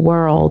chaotic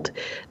world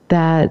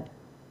that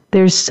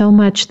there's so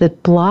much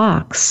that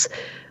blocks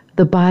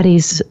the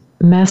body's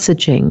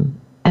messaging.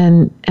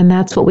 And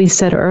that's what we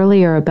said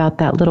earlier about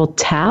that little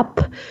tap.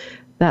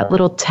 That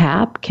little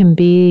tap can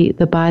be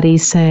the body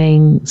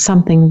saying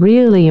something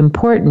really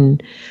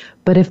important.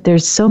 But if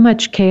there's so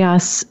much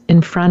chaos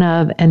in front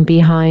of and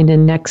behind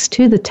and next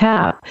to the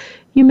tap,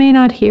 you may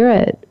not hear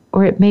it,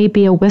 or it may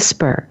be a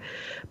whisper.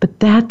 But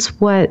that's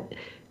what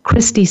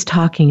Kristy's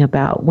talking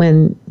about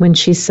when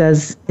she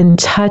says, in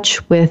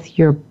touch with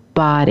your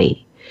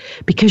body.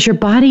 Because your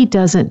body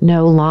doesn't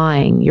know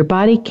lying. Your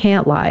body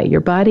can't lie.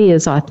 Your body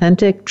is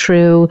authentic,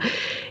 true.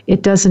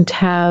 It doesn't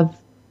have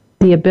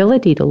the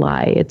ability to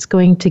lie. It's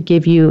going to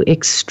give you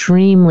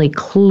extremely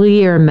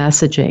clear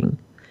messaging.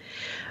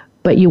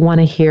 But you want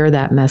to hear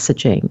that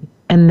messaging.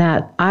 And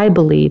that, I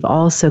believe,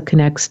 also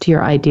connects to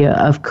your idea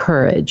of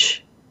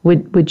courage.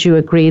 Would you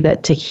agree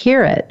that to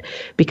hear it,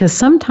 because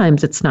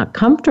sometimes it's not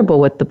comfortable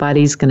what the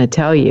body's going to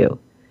tell you.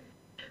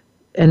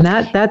 And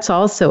that's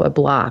also a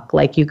block.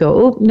 Like you go,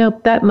 oh,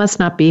 nope, that must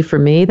not be for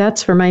me.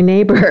 That's for my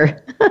neighbor.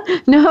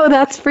 No,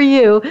 that's for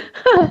you.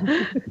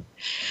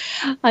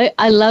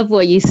 I love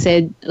what you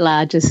said,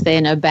 La, just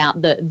then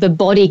about the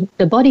body.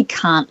 The body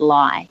can't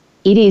lie.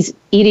 It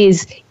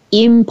is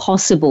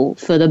impossible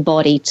for the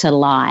body to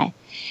lie.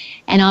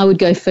 And I would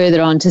go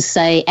further on to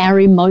say our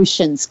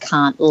emotions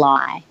can't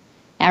lie.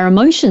 Our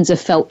emotions are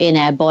felt in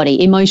our body.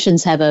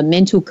 Emotions have a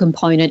mental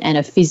component and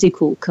a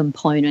physical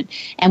component.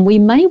 And we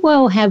may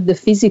well have the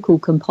physical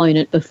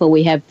component before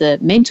we have the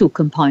mental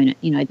component,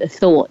 the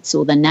thoughts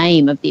or the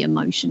name of the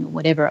emotion or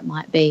whatever it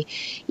might be.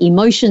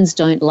 Emotions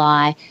don't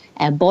lie.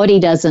 Our body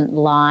doesn't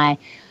lie.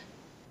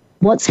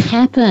 What's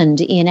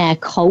happened in our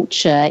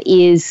culture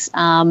is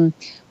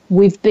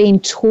we've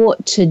been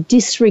taught to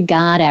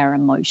disregard our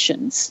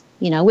emotions.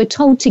 We're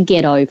told to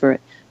get over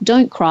it.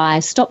 Don't cry,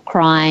 stop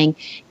crying,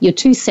 you're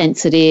too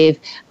sensitive,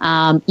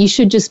 you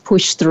should just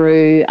push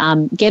through,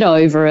 get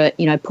over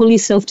it, pull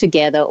yourself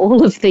together.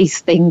 All of these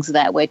things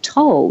that we're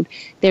told,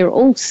 they're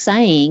all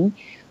saying,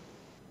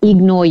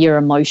 ignore your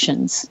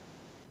emotions.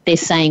 They're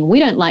saying, we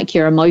don't like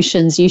your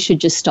emotions, you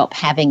should just stop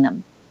having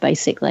them,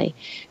 basically.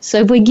 So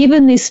if we're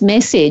given this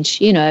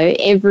message,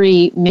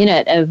 every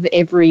minute of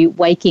every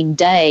waking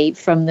day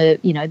from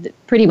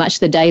pretty much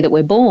the day that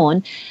we're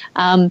born,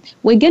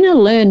 we're going to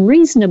learn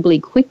reasonably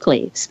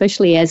quickly,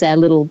 especially as our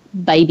little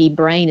baby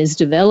brain is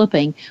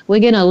developing, we're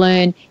going to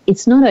learn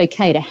it's not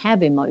okay to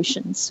have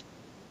emotions.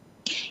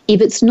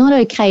 If it's not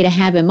okay to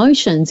have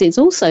emotions, it's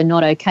also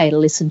not okay to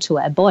listen to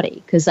our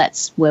body, because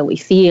that's where we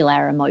feel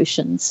our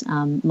emotions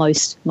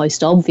most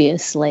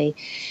obviously.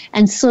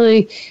 And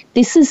so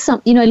this is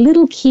something,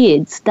 little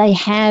kids,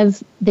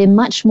 they're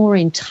much more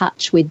in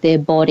touch with their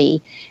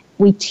body.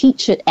 We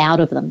teach it out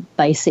of them,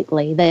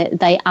 basically.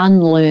 They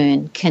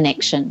unlearn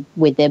connection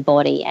with their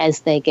body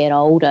as they get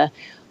older.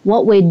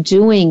 What we're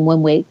doing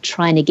when we're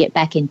trying to get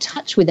back in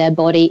touch with our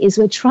body is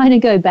we're trying to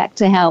go back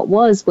to how it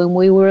was when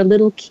we were a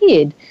little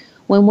kid,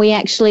 when we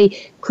actually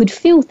could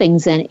feel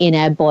things in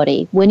our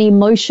body, when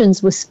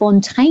emotions were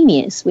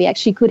spontaneous. We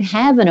actually could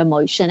have an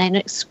emotion and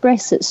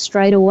express it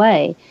straight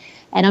away.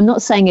 And I'm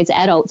not saying as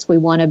adults we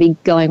want to be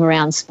going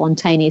around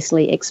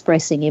spontaneously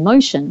expressing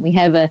emotion. We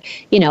have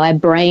our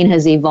brain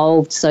has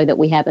evolved so that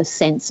we have a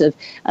sense of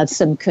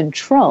some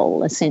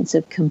control, a sense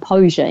of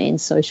composure in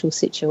social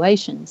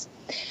situations.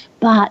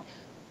 But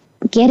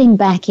getting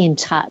back in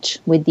touch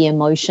with the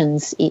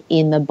emotions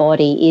in the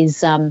body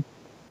is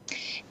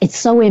it's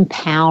so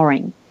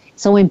empowering.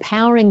 So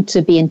empowering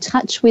to be in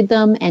touch with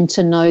them and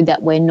to know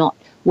that we're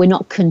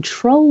not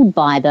controlled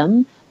by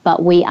them,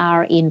 but we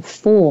are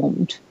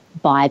informed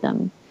by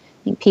them.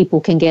 I think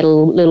people can get a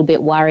little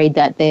bit worried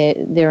that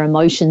their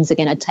emotions are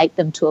going to take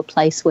them to a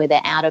place where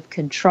they're out of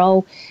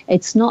control.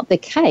 It's not the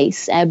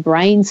case. Our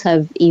brains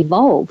have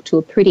evolved to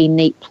a pretty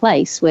neat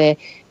place where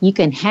you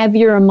can have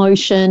your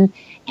emotion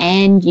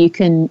and you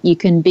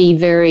can be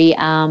very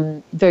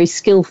very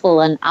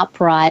skillful and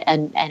upright,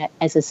 and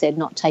as I said,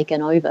 not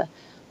taken over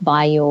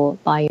by your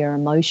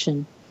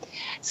emotion.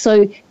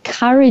 So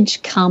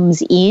courage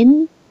comes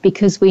in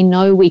because we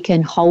know we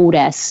can hold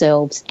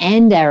ourselves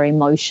and our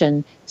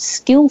emotion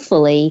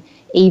skillfully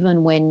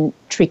even when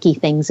tricky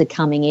things are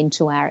coming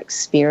into our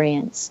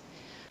experience.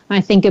 I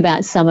think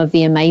about some of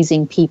the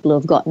amazing people who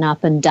have gotten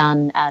up and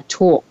done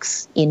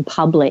talks in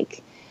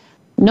public.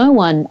 No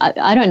one,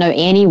 I don't know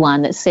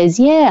anyone that says,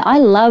 yeah, I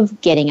love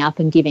getting up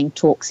and giving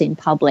talks in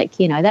public.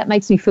 You know, that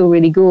makes me feel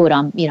really good.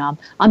 I'm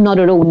not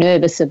at all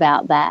nervous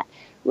about that.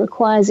 It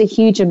requires a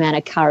huge amount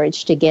of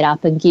courage to get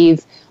up and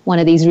give one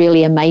of these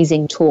really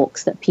amazing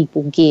talks that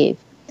people give.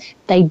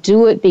 They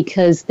do it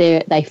because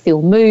they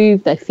feel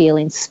moved, they feel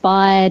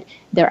inspired,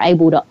 they're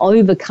able to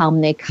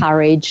overcome their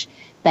courage.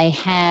 They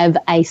have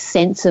a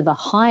sense of a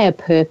higher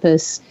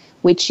purpose,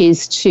 which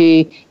is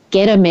to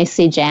get a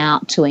message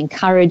out, to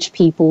encourage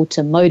people,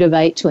 to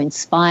motivate, to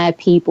inspire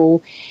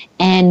people,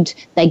 and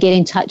they get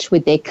in touch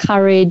with their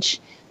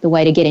courage. The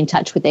way to get in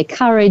touch with their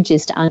courage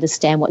is to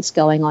understand what's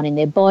going on in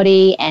their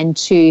body and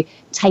to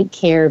take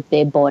care of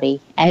their body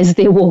as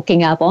they're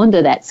walking up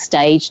onto that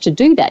stage to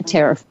do that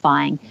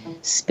terrifying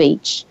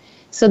speech.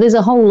 So there's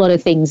a whole lot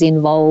of things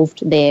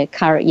involved there.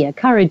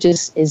 Courage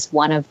is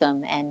one of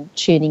them, and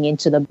tuning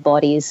into the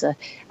body is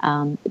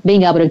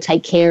being able to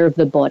take care of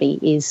the body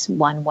is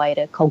one way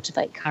to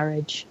cultivate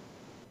courage.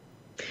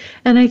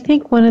 And I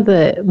think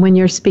when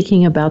you're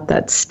speaking about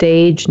that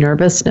stage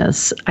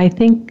nervousness, I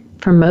think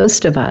for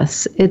most of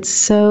us, it's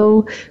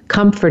so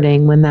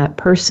comforting when that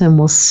person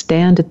will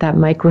stand at that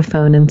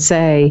microphone and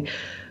say,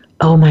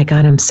 oh my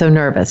God, I'm so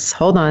nervous.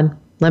 Hold on.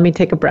 Let me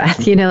take a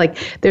breath. You know, like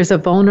there's a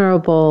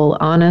vulnerable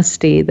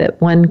honesty that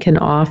one can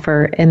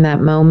offer in that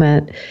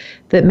moment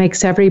that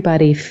makes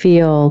everybody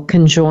feel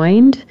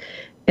conjoined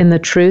in the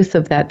truth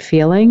of that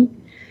feeling.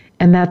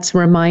 And that's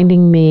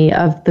reminding me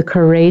of the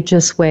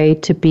courageous way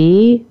to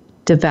be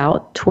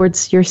devout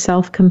towards your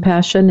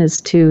self-compassion, is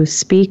to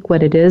speak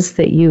what it is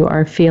that you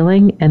are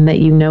feeling and that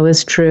you know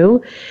is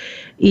true,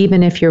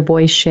 even if your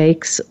voice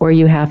shakes or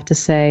you have to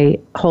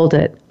say, hold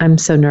it, I'm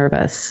so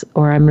nervous,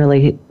 or I'm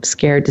really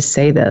scared to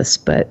say this.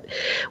 But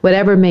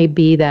whatever may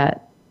be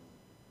that,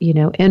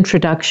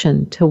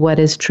 introduction to what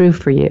is true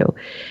for you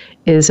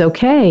is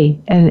okay.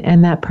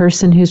 And that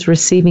person who's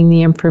receiving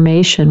the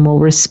information will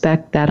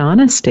respect that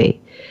honesty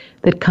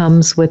that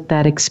comes with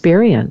that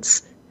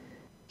experience.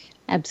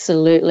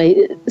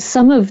 Absolutely.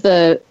 One of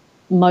the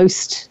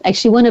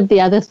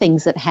other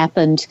things that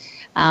happened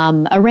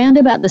around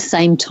about the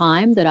same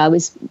time that I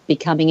was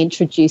becoming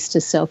introduced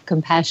to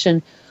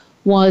self-compassion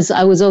was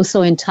I was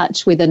also in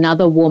touch with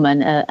another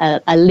woman,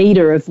 a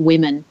leader of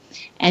women,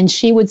 and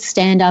she would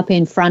stand up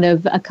in front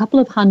of a couple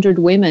of hundred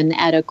women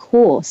at a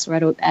course or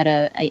at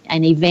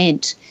an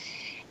event,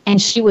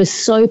 and she was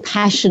so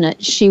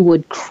passionate she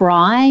would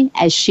cry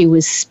as she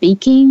was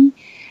speaking.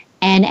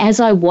 And as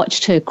I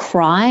watched her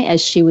cry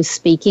as she was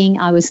speaking,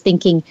 I was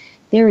thinking,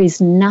 there is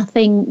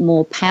nothing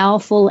more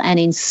powerful and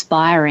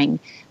inspiring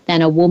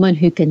than a woman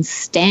who can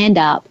stand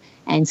up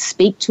and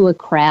speak to a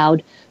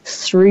crowd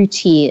through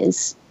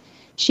tears.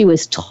 She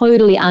was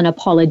totally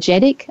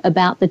unapologetic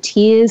about the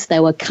tears. They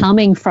were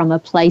coming from a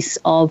place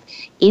of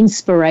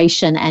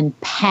inspiration and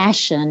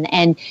passion,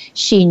 and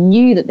she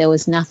knew that there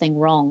was nothing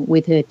wrong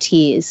with her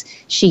tears.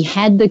 She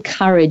had the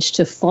courage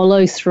to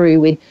follow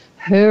through with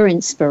her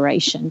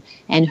inspiration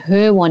and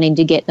her wanting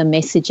to get the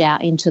message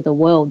out into the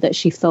world that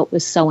she felt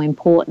was so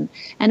important.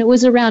 And it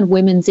was around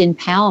women's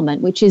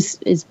empowerment, which is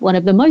one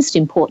of the most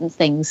important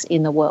things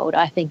in the world,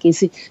 I think,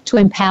 is to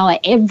empower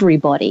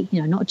everybody,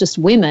 not just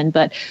women,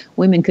 but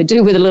women could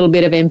do with a little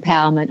bit of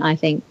empowerment, I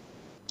think.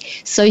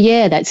 So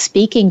yeah, that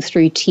speaking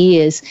through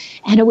tears.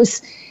 And it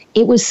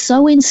was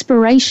so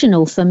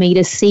inspirational for me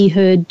to see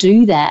her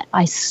do that.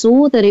 I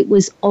saw that it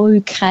was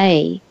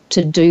okay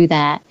to do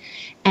that.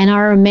 And I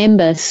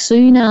remember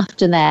soon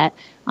after that,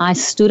 I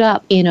stood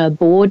up in a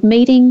board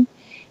meeting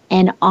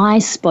and I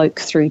spoke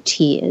through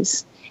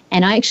tears.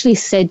 And I actually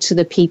said to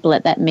the people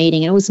at that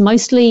meeting, and it was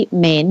mostly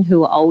men who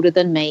were older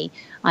than me,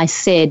 I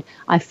said,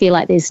 I feel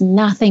like there's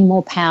nothing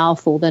more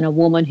powerful than a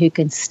woman who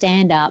can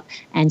stand up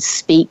and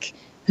speak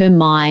her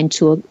mind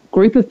to a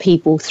group of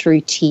people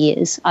through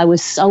tears. I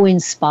was so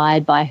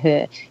inspired by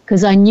her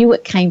because I knew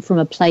it came from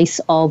a place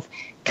of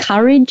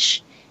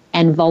courage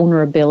and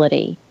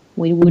vulnerability.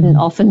 We wouldn't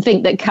often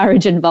think that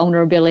courage and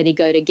vulnerability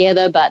go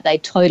together, but they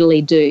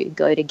totally do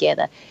go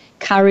together.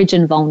 Courage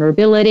and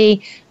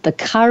vulnerability, the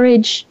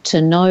courage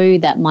to know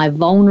that my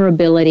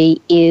vulnerability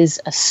is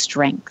a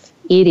strength.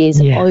 It is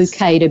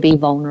okay to be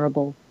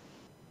vulnerable.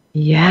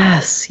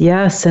 Yes.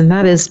 And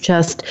that is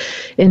just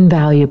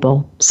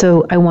invaluable.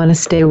 So I want to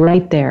stay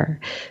right there.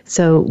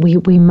 So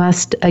we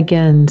must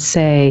again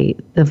say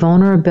the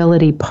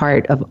vulnerability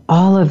part of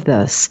all of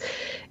this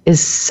is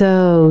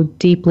so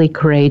deeply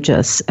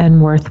courageous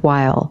and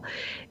worthwhile.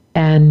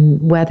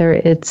 And whether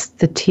it's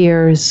the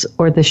tears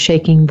or the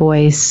shaking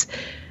voice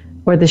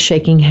or the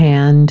shaking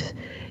hand,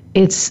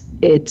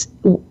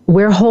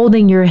 we're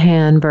holding your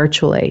hand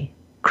virtually.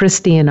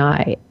 Kristy and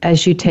I,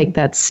 as you take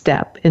that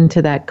step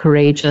into that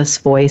courageous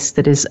voice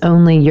that is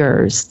only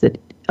yours, that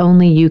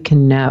only you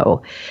can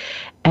know.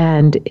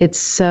 And it's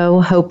so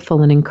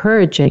hopeful and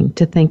encouraging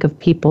to think of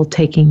people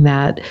taking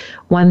that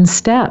one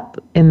step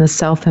in the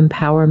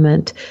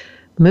self-empowerment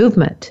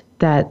movement,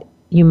 that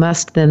you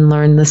must then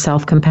learn the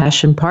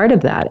self-compassion part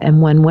of that.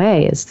 And one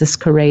way is this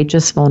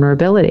courageous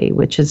vulnerability,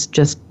 which is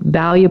just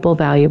valuable,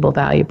 valuable,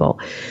 valuable.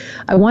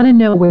 I want to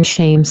know where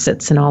shame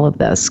sits in all of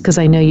this, because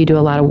I know you do a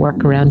lot of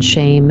work around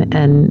shame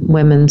and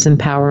women's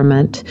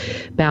empowerment,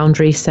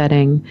 boundary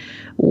setting.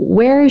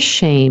 Where is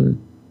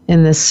shame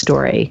in this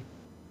story?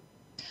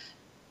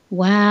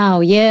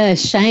 Wow, yeah,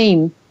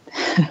 shame.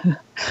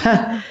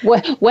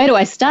 Where do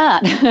I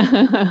start?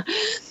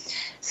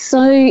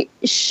 So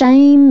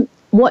shame,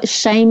 what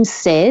shame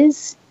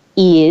says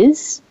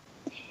is,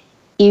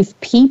 if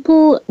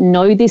people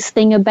know this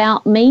thing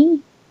about me,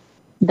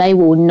 they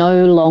will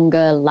no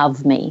longer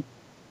love me.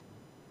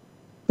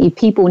 If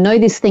people know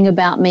this thing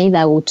about me,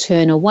 they will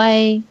turn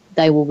away,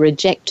 they will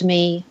reject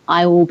me,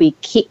 I will be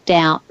kicked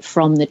out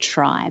from the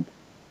tribe.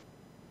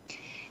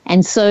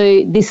 And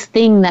so this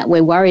thing that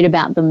we're worried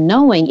about them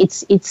knowing,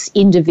 it's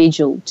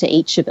individual to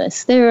each of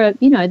us. There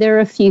are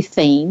a few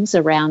themes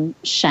around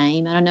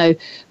shame. And I know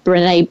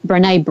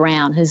Brené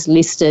Brown has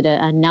listed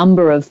a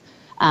number of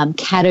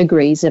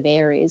categories of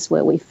areas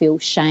where we feel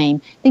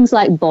shame. Things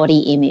like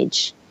body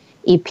image.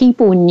 If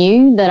people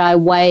knew that I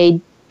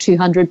weighed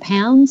 200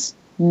 pounds,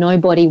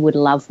 nobody would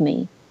love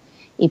me.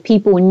 If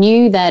people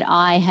knew that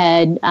I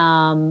had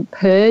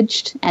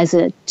purged as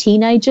a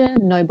teenager,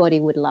 nobody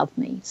would love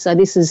me. So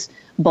this is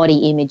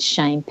body image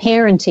shame,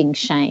 parenting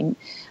shame.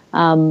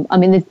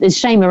 There's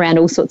shame around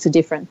all sorts of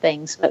different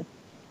things, but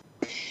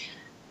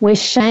where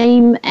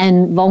shame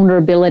and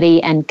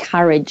vulnerability and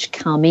courage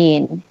come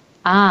in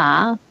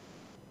are,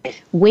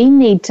 we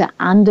need to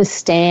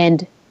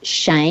understand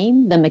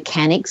shame, the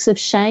mechanics of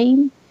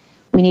shame.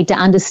 We need to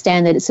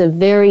understand that it's a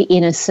very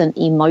innocent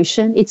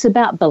emotion. It's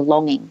about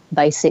belonging,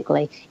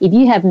 basically. If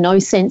you have no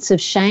sense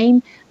of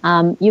shame,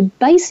 you're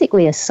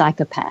basically a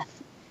psychopath.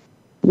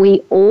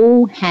 We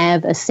all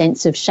have a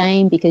sense of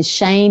shame because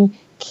shame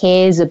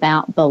cares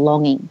about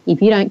belonging.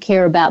 If you don't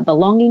care about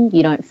belonging,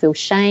 you don't feel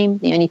shame.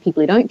 The only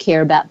people who don't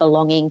care about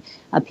belonging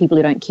are people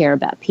who don't care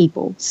about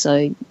people.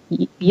 So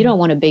you don't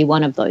want to be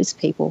one of those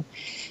people.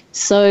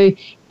 So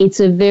it's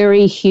a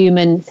very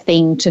human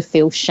thing to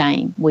feel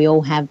shame. We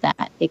all have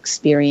that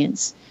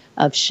experience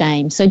of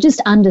shame. So just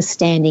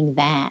understanding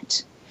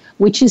that,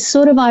 which is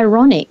sort of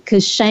ironic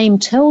because shame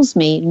tells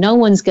me no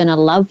one's going to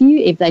love you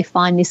if they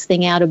find this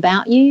thing out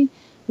about you.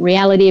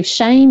 Reality of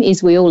shame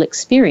is we all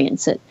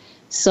experience it.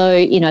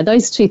 So,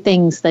 those two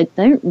things, they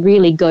don't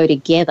really go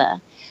together.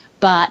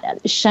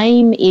 But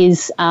shame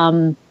is,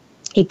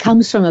 it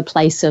comes from a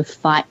place of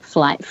fight,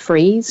 flight,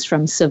 freeze,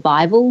 from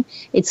survival.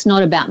 It's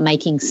not about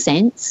making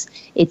sense.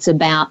 It's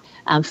about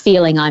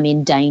feeling I'm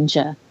in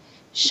danger.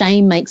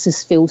 Shame makes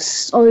us feel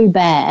so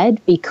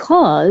bad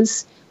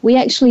because we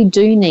actually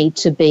do need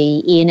to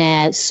be in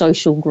our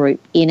social group,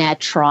 in our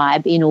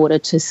tribe, in order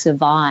to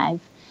survive.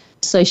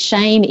 So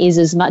shame is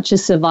as much a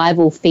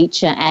survival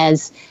feature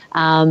as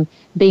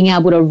being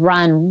able to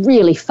run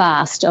really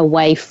fast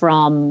away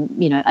from,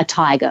 a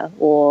tiger,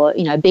 or,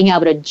 being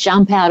able to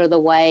jump out of the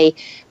way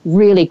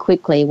really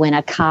quickly when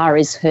a car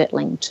is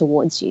hurtling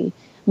towards you,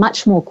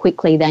 much more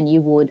quickly than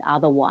you would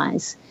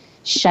otherwise.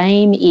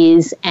 Shame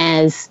is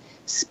as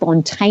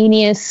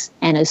spontaneous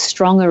and as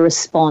strong a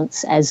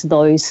response as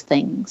those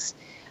things.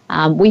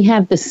 We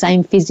have the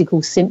same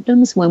physical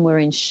symptoms when we're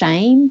in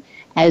shame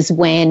as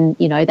when,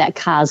 that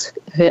car's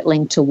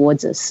hurtling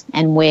towards us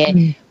and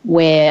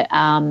we're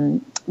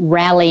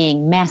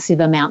rallying massive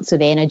amounts of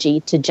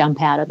energy to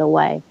jump out of the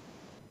way.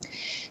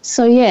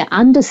 So,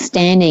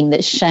 understanding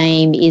that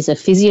shame is a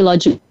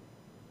physiological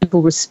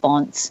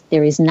response.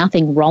 There is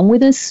nothing wrong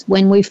with us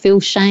when we feel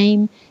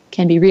shame.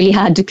 Can be really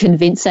hard to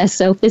convince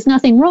ourselves there's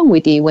nothing wrong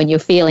with you when you're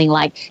feeling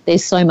like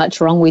there's so much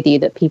wrong with you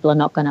that people are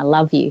not going to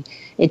love you.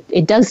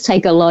 It does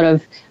take a lot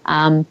of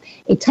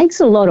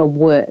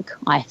work,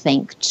 I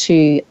think,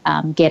 to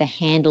get a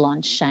handle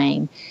on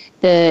shame.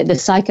 The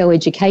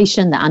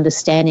psychoeducation, the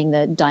understanding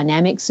the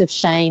dynamics of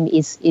shame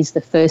is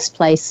the first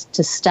place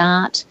to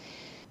start.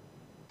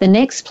 The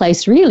next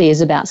place really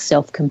is about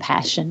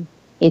self-compassion.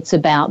 It's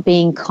about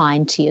being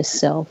kind to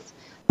yourself,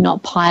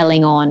 not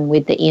piling on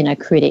with the inner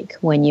critic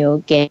when you're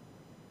getting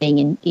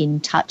in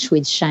touch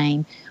with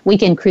shame. We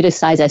can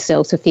criticize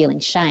ourselves for feeling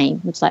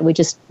shame. It's like we're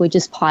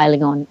just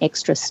piling on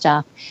extra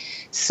stuff.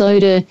 So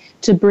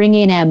to bring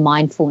in our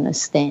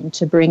mindfulness then,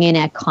 to bring in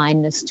our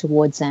kindness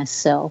towards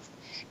ourselves,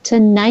 to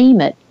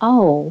name it,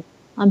 oh,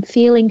 I'm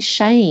feeling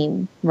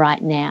shame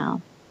right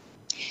now.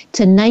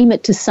 To name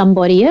it to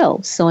somebody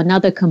else. So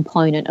another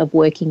component of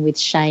working with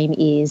shame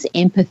is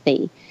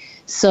empathy.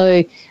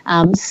 So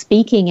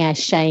speaking our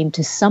shame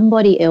to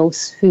somebody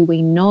else who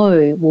we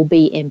know will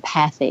be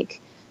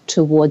empathic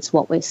towards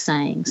what we're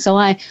saying. So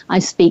I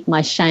speak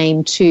my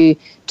shame to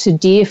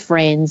dear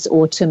friends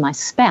or to my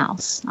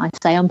spouse. I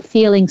say, I'm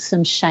feeling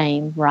some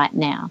shame right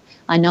now.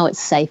 I know it's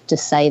safe to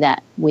say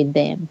that with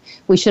them.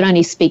 We should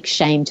only speak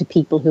shame to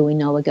people who we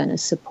know are going to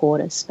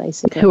support us,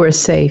 basically. Who are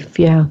safe,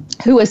 yeah.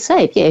 Who are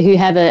safe, yeah, who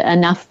have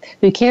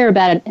who care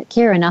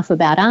enough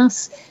about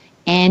us,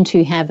 and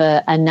who have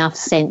enough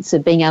sense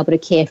of being able to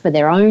care for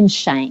their own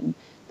shame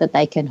that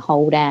they can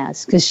hold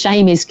ours. Because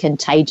shame is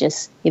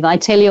contagious. If I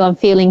tell you I'm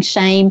feeling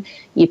shame,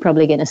 you're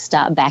probably going to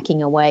start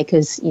backing away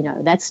because,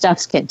 that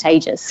stuff's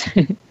contagious.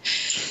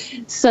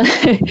 So,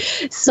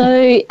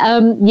 the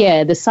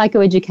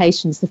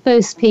psychoeducation's the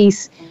first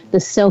piece.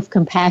 The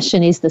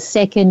self-compassion is the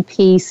second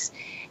piece.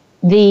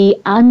 The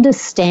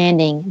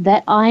understanding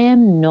that I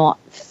am not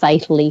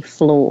fatally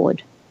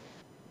flawed.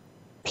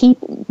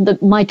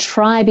 My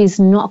tribe is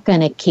not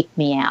going to kick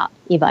me out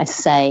if I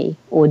say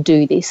or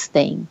do this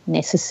thing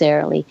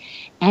necessarily.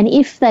 And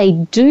if they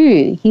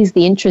do, here's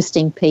the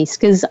interesting piece,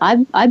 because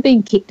I've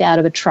been kicked out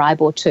of a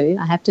tribe or two,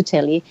 I have to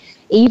tell you.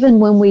 Even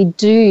when we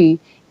do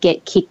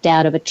get kicked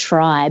out of a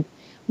tribe,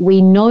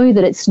 we know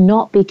that it's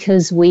not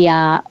because we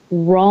are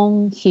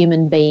wrong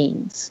human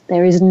beings.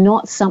 There is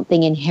not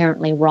something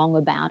inherently wrong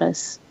about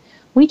us.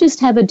 We just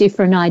have a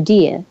different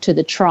idea to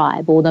the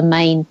tribe or the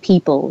main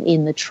people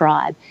in the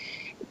tribe.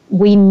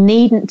 We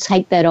needn't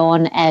take that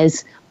on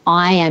as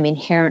I am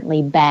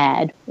inherently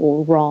bad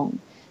or wrong.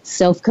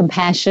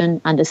 Self-compassion,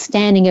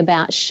 understanding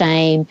about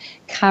shame,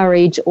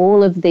 courage,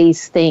 all of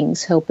these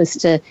things help us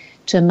to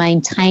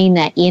maintain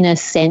that inner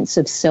sense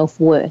of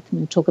self-worth.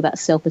 And we'll talk about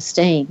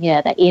self-esteem,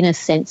 that inner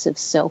sense of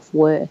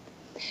self-worth.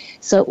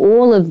 So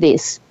all of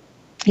this,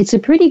 it's a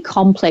pretty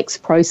complex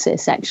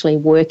process actually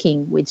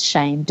working with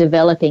shame,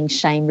 developing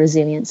shame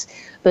resilience.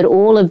 But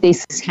all of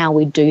this is how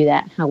we do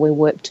that, how we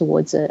work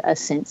towards a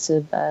sense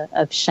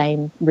of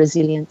shame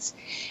resilience.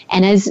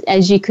 And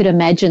as you could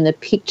imagine, the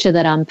picture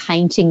that I'm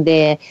painting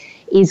there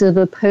is of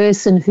a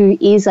person who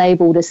is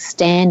able to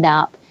stand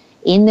up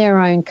in their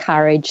own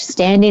courage,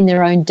 stand in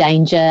their own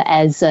danger,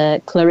 as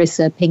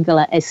Clarissa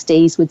Pinkola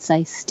Estes would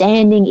say,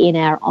 standing in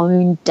our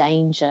own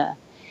danger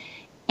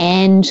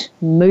and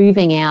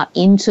moving out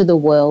into the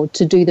world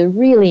to do the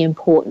really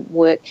important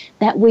work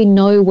that we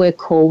know we're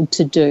called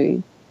to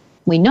do.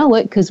 We know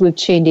it because we've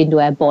tuned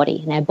into our body,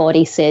 and our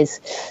body says,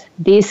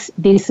 this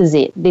is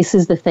it. This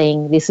is the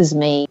thing. This is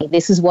me.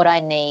 This is what I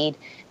need.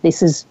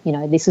 This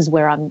is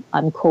where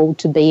I'm called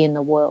to be in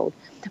the world.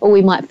 Or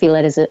we might feel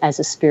it as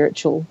a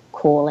spiritual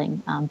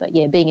calling. But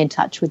being in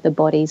touch with the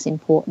body is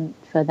important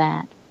for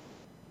that.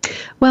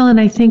 Well, and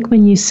I think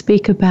when you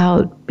speak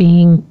about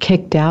being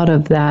kicked out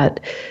of that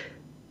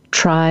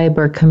tribe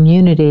or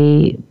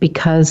community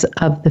because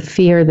of the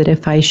fear that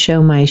if I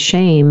show my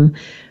shame,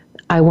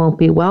 I won't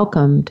be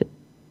welcomed.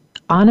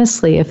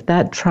 Honestly, if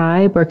that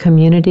tribe or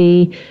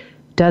community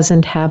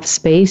doesn't have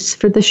space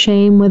for the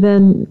shame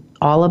within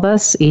all of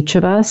us, each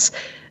of us,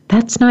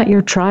 that's not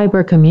your tribe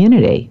or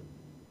community.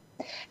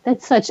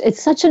 It's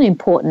such an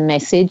important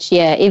message.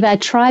 Yeah, if our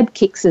tribe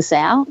kicks us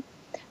out,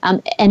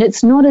 and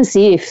it's not as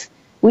if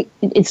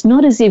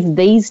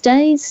these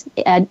days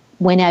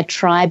when our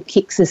tribe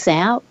kicks us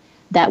out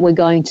that we're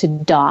going to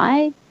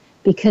die,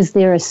 because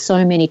there are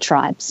so many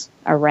tribes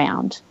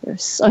around. There are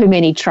so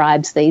many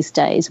tribes these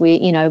days.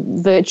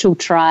 Virtual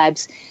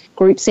tribes,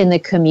 groups in the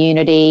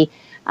community,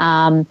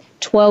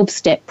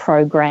 12-step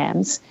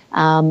programs,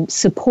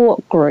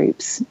 support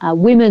groups,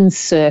 women's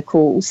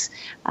circles,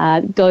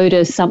 go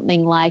to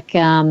something like,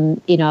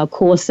 a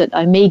course at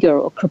Omega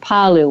or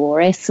Kripalu or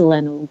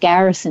Esalen or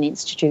Garrison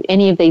Institute,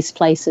 any of these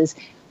places.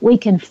 We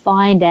can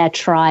find our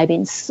tribe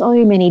in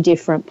so many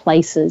different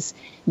places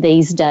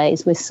these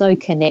days. We're so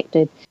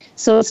connected.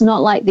 So it's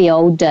not like the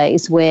old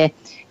days where,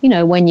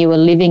 when you were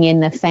living in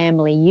the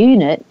family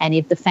unit and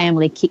if the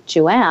family kicked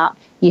you out,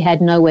 you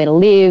had nowhere to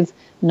live,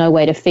 no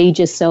way to feed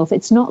yourself.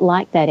 It's not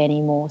like that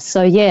anymore.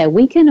 So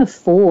we can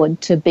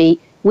afford to be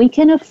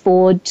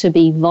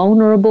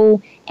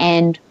vulnerable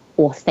and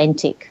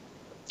authentic.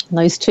 And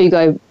those two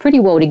go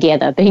pretty well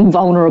together, being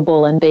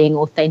vulnerable and being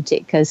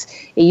authentic, because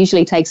it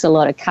usually takes a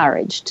lot of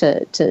courage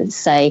to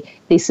say,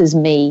 this is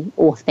me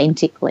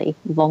authentically,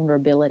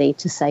 vulnerability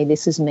to say,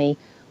 this is me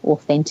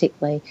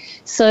authentically.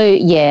 So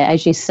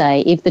as you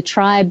say, if the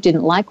tribe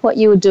didn't like what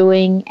you were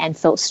doing and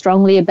felt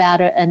strongly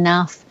about it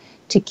enough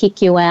to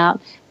kick you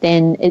out,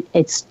 then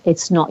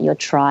it's not your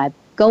tribe.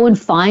 Go and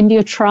find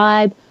your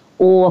tribe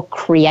or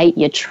create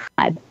your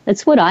tribe.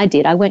 That's what I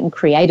did. I went and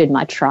created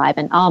my tribe,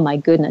 and oh my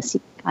goodness,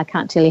 I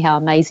can't tell you how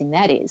amazing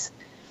that is.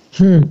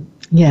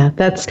 Yeah,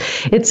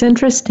 it's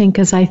interesting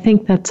because I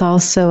think that's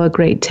also a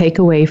great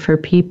takeaway for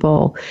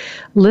people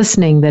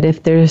listening, that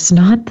if there's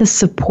not the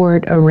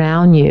support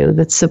around you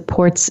that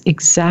supports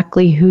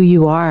exactly who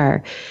you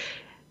are,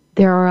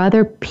 there are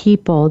other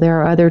people,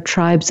 there are other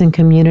tribes and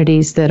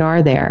communities that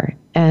are there,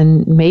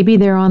 and maybe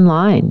they're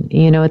online.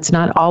 It's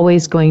not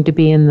always going to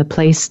be in the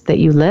place that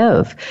you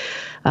live,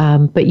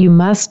 but you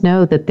must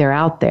know that they're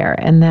out there,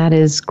 and that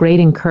is great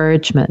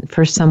encouragement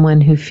for someone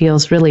who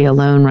feels really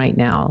alone right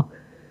now.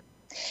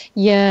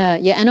 Yeah.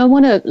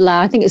 And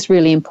I think it's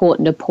really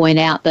important to point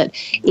out that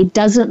it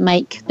doesn't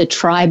make the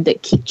tribe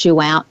that kicked you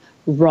out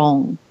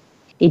wrong.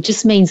 It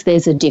just means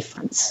there's a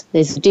difference.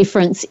 There's a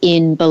difference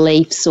in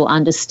beliefs or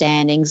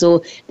understandings,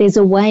 or there's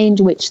a way in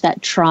which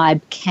that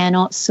tribe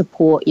cannot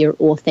support your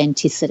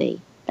authenticity.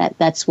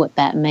 That's what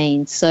that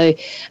means. So,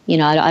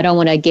 I don't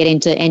want to get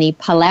into any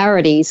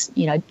polarities.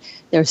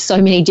 There are so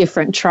many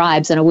different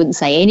tribes, and I wouldn't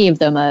say any of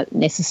them are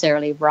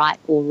necessarily right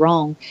or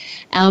wrong.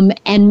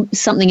 And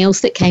something else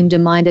that came to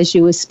mind as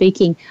you were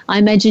speaking, I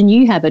imagine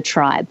you have a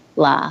tribe,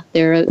 La.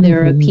 There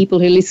are people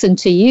who listen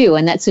to you,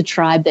 and that's a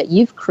tribe that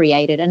you've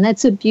created, and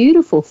that's a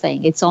beautiful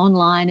thing. It's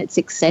online, it's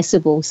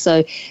accessible.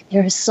 So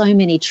there are so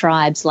many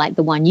tribes like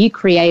the one you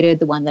created,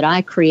 the one that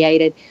I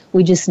created.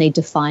 We just need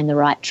to find the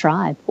right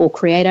tribe or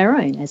create our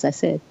own, as I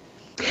said.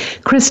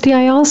 Kristy,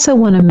 I also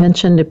want to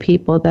mention to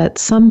people that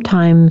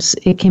sometimes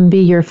it can be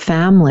your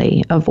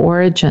family of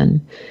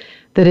origin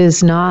that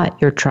is not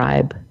your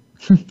tribe.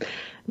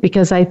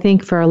 Because I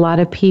think for a lot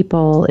of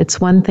people, it's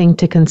one thing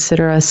to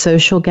consider a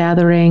social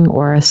gathering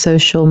or a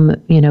social,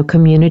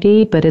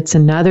 community, but it's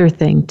another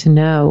thing to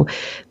know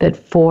that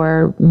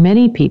for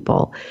many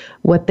people,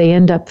 what they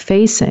end up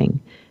facing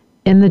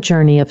in the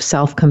journey of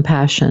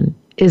self-compassion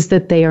is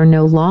that they are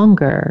no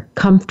longer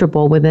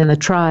comfortable within a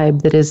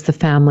tribe that is the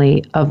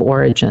family of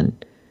origin.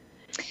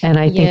 And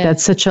I think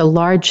that's such a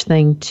large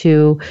thing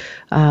to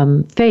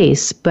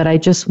face, but I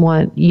just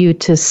want you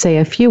to say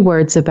a few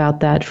words about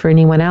that for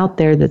anyone out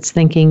there that's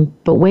thinking,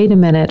 but wait a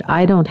minute,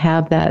 I don't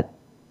have that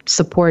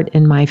support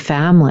in my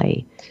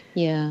family.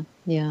 Yeah.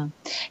 And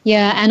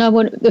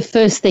the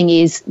first thing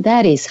is,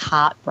 that is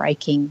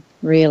heartbreaking.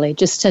 Really,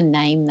 just to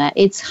name that,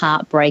 it's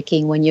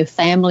heartbreaking when your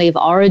family of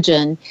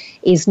origin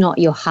is not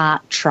your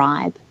heart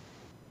tribe.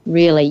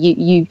 Really,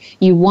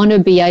 you want to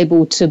be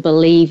able to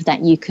believe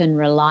that you can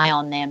rely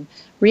on them.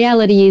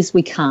 Reality is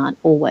we can't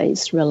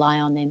always rely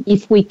on them.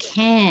 If we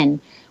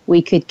can,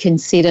 we could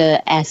consider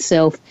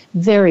ourselves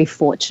very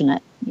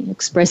fortunate.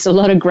 Express a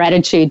lot of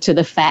gratitude to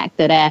the fact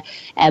that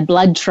our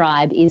blood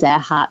tribe is our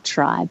heart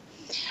tribe.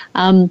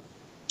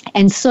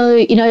 And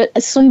so,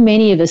 so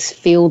many of us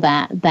feel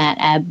that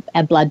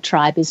our blood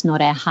tribe is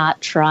not our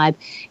heart tribe.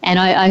 And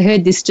I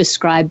heard this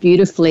described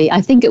beautifully. I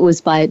think it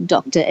was by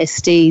Dr.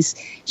 Estes.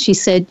 She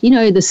said,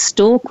 the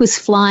stork was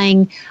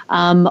flying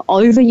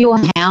over your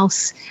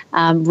house,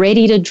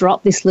 ready to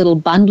drop this little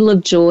bundle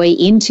of joy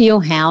into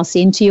your house,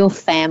 into your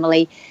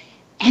family.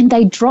 And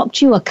they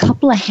dropped you a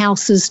couple of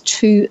houses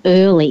too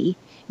early.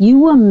 You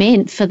were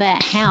meant for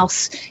that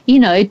house,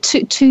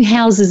 two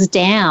houses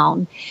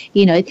down.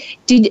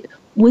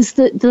 Was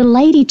the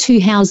lady two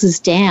houses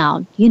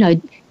down,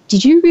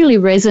 did you really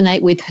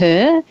resonate with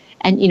her?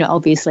 And,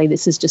 obviously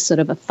this is just sort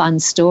of a fun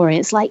story.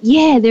 It's like,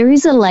 yeah, there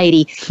is a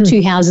lady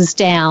two houses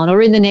down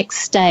or in the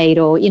next state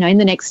or, in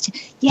the next,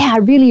 I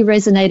really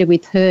resonated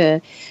with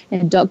her.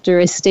 And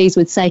Dr. Estes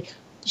would say,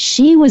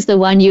 she was the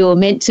one you were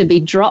meant to be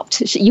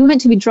dropped. You were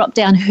meant to be dropped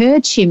down her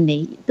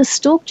chimney. The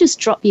stork just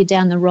dropped you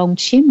down the wrong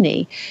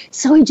chimney.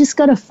 So we just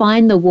got to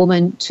find the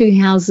woman two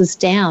houses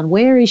down.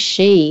 Where is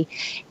she?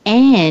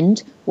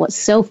 And what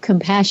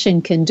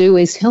self-compassion can do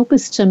is help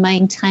us to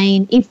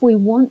maintain, if we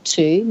want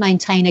to,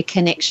 maintain a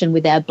connection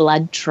with our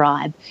blood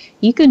tribe.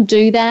 You can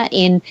do that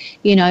in,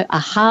 a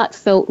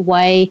heartfelt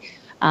way,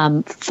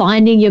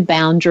 finding your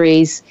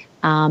boundaries,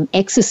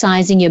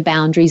 exercising your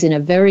boundaries in a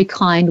very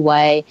kind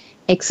way,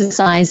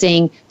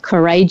 exercising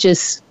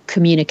courageous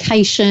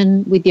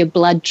communication with your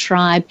blood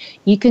tribe.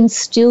 You can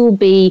still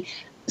be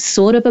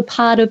sort of a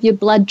part of your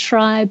blood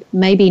tribe,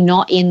 maybe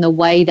not in the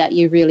way that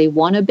you really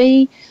want to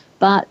be,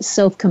 but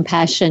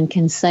self-compassion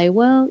can say,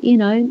 well,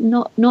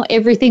 not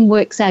everything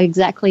works out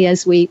exactly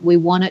as we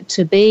want it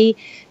to be.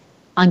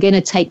 I'm going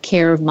to take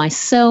care of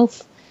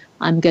myself.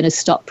 I'm going to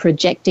stop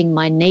projecting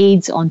my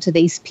needs onto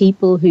these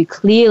people who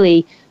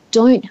clearly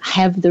don't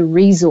have the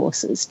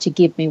resources to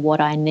give me what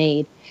I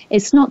need.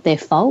 It's not their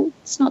fault.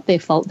 It's not their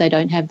fault they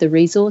don't have the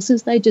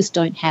resources. They just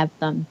don't have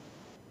them.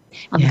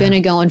 I'm going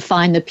to go and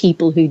find the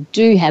people who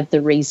do have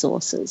the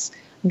resources.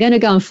 I'm going to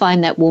go and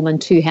find that woman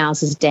two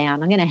houses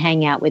down. I'm going to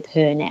hang out with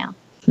her now.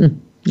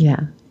 Yeah.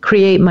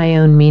 Create my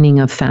own meaning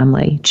of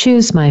family.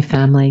 Choose my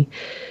family.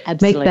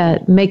 Absolutely.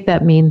 Make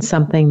that mean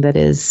something that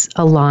is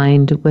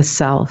aligned with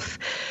self.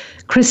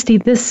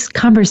 Kristy, this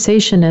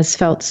conversation has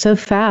felt so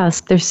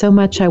fast. There's so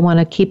much I want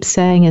to keep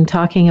saying and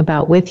talking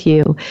about with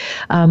you,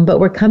 but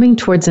we're coming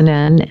towards an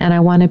end, and I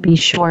want to be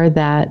sure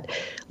that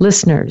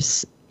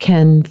listeners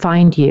can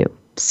find you.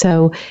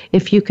 So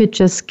if you could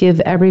just give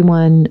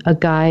everyone a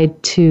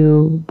guide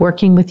to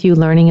working with you,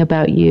 learning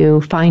about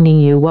you, finding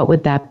you, what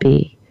would that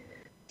be?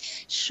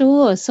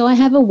 Sure. So I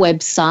have a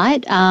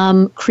website,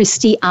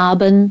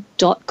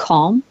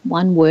 KristyArbon.com,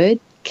 one word,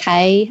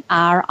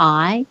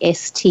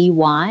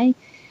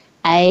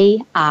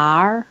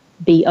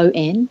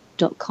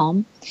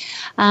 KristyArbon.com.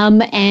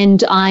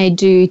 And I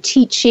do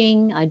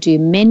teaching, I do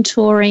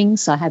mentoring,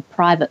 so I have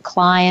private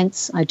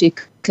clients, I do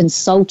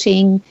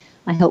consulting,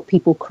 I help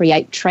people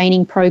create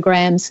training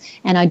programs,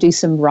 and I do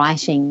some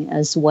writing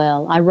as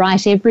well. I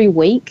write every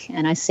week,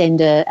 and I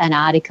send an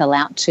article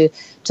out to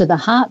the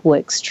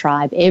HeartWorks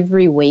tribe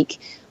every week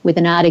with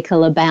an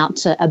article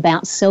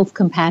about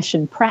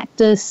self-compassion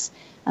practice,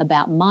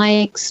 about my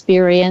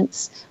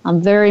experience.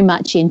 I'm very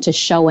much into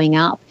showing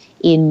up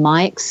in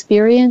my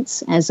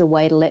experience as a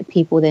way to let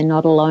people they're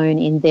not alone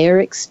in their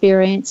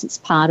experience. It's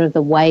part of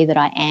the way that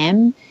I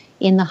am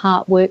in the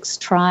HeartWorks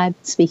tribe,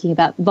 speaking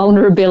about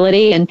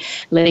vulnerability and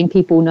letting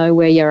people know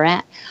where you're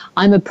at.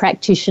 I'm a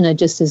practitioner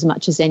just as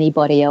much as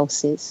anybody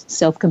else is.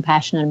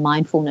 Self-compassion and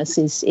mindfulness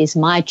is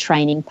my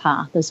training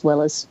path as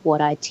well as what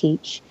I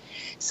teach.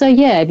 So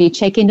yeah, if you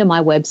check into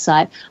my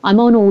website, I'm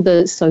on all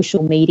the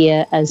social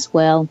media as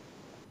well.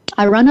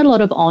 I run a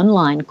lot of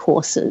online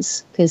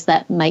courses because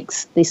that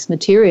makes this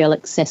material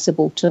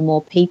accessible to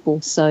more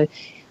people. So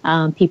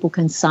people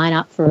can sign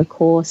up for a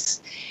course.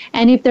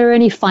 And if there are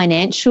any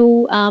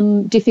financial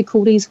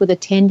difficulties with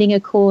attending a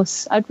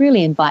course, I'd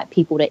really invite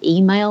people to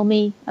email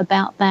me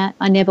about that.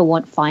 I never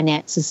want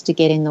finances to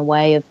get in the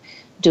way of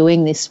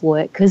doing this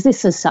work because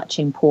this is such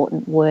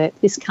important work.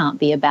 This can't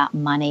be about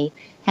money.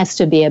 It has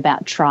to be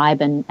about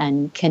tribe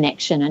and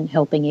connection and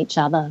helping each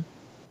other.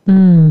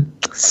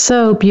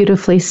 So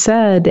beautifully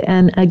said.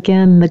 And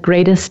again, the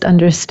greatest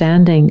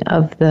understanding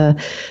of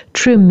the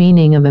true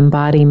meaning of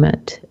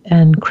embodiment.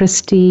 And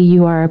Kristy,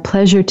 you are a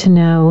pleasure to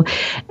know.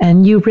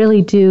 And you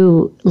really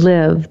do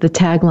live the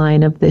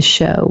tagline of this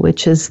show,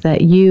 which is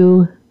that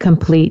you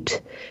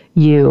complete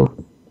you.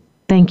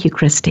 Thank you,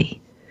 Kristy.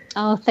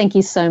 Oh, thank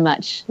you so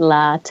much,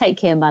 La. Take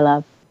care, my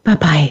love.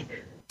 Bye-bye.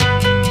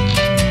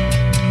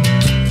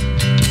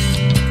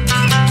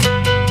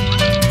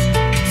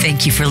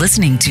 Thank you for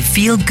listening to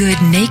Feel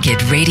Good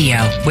Naked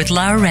Radio with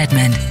Laura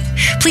Redmond.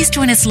 Please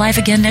join us live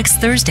again next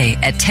Thursday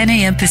at 10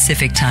 a.m.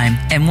 Pacific Time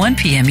and 1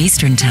 p.m.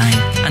 Eastern Time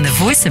on the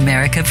Voice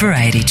America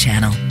Variety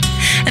Channel.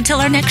 Until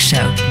our next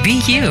show,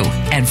 be you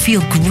and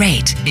feel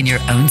great in your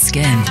own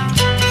skin.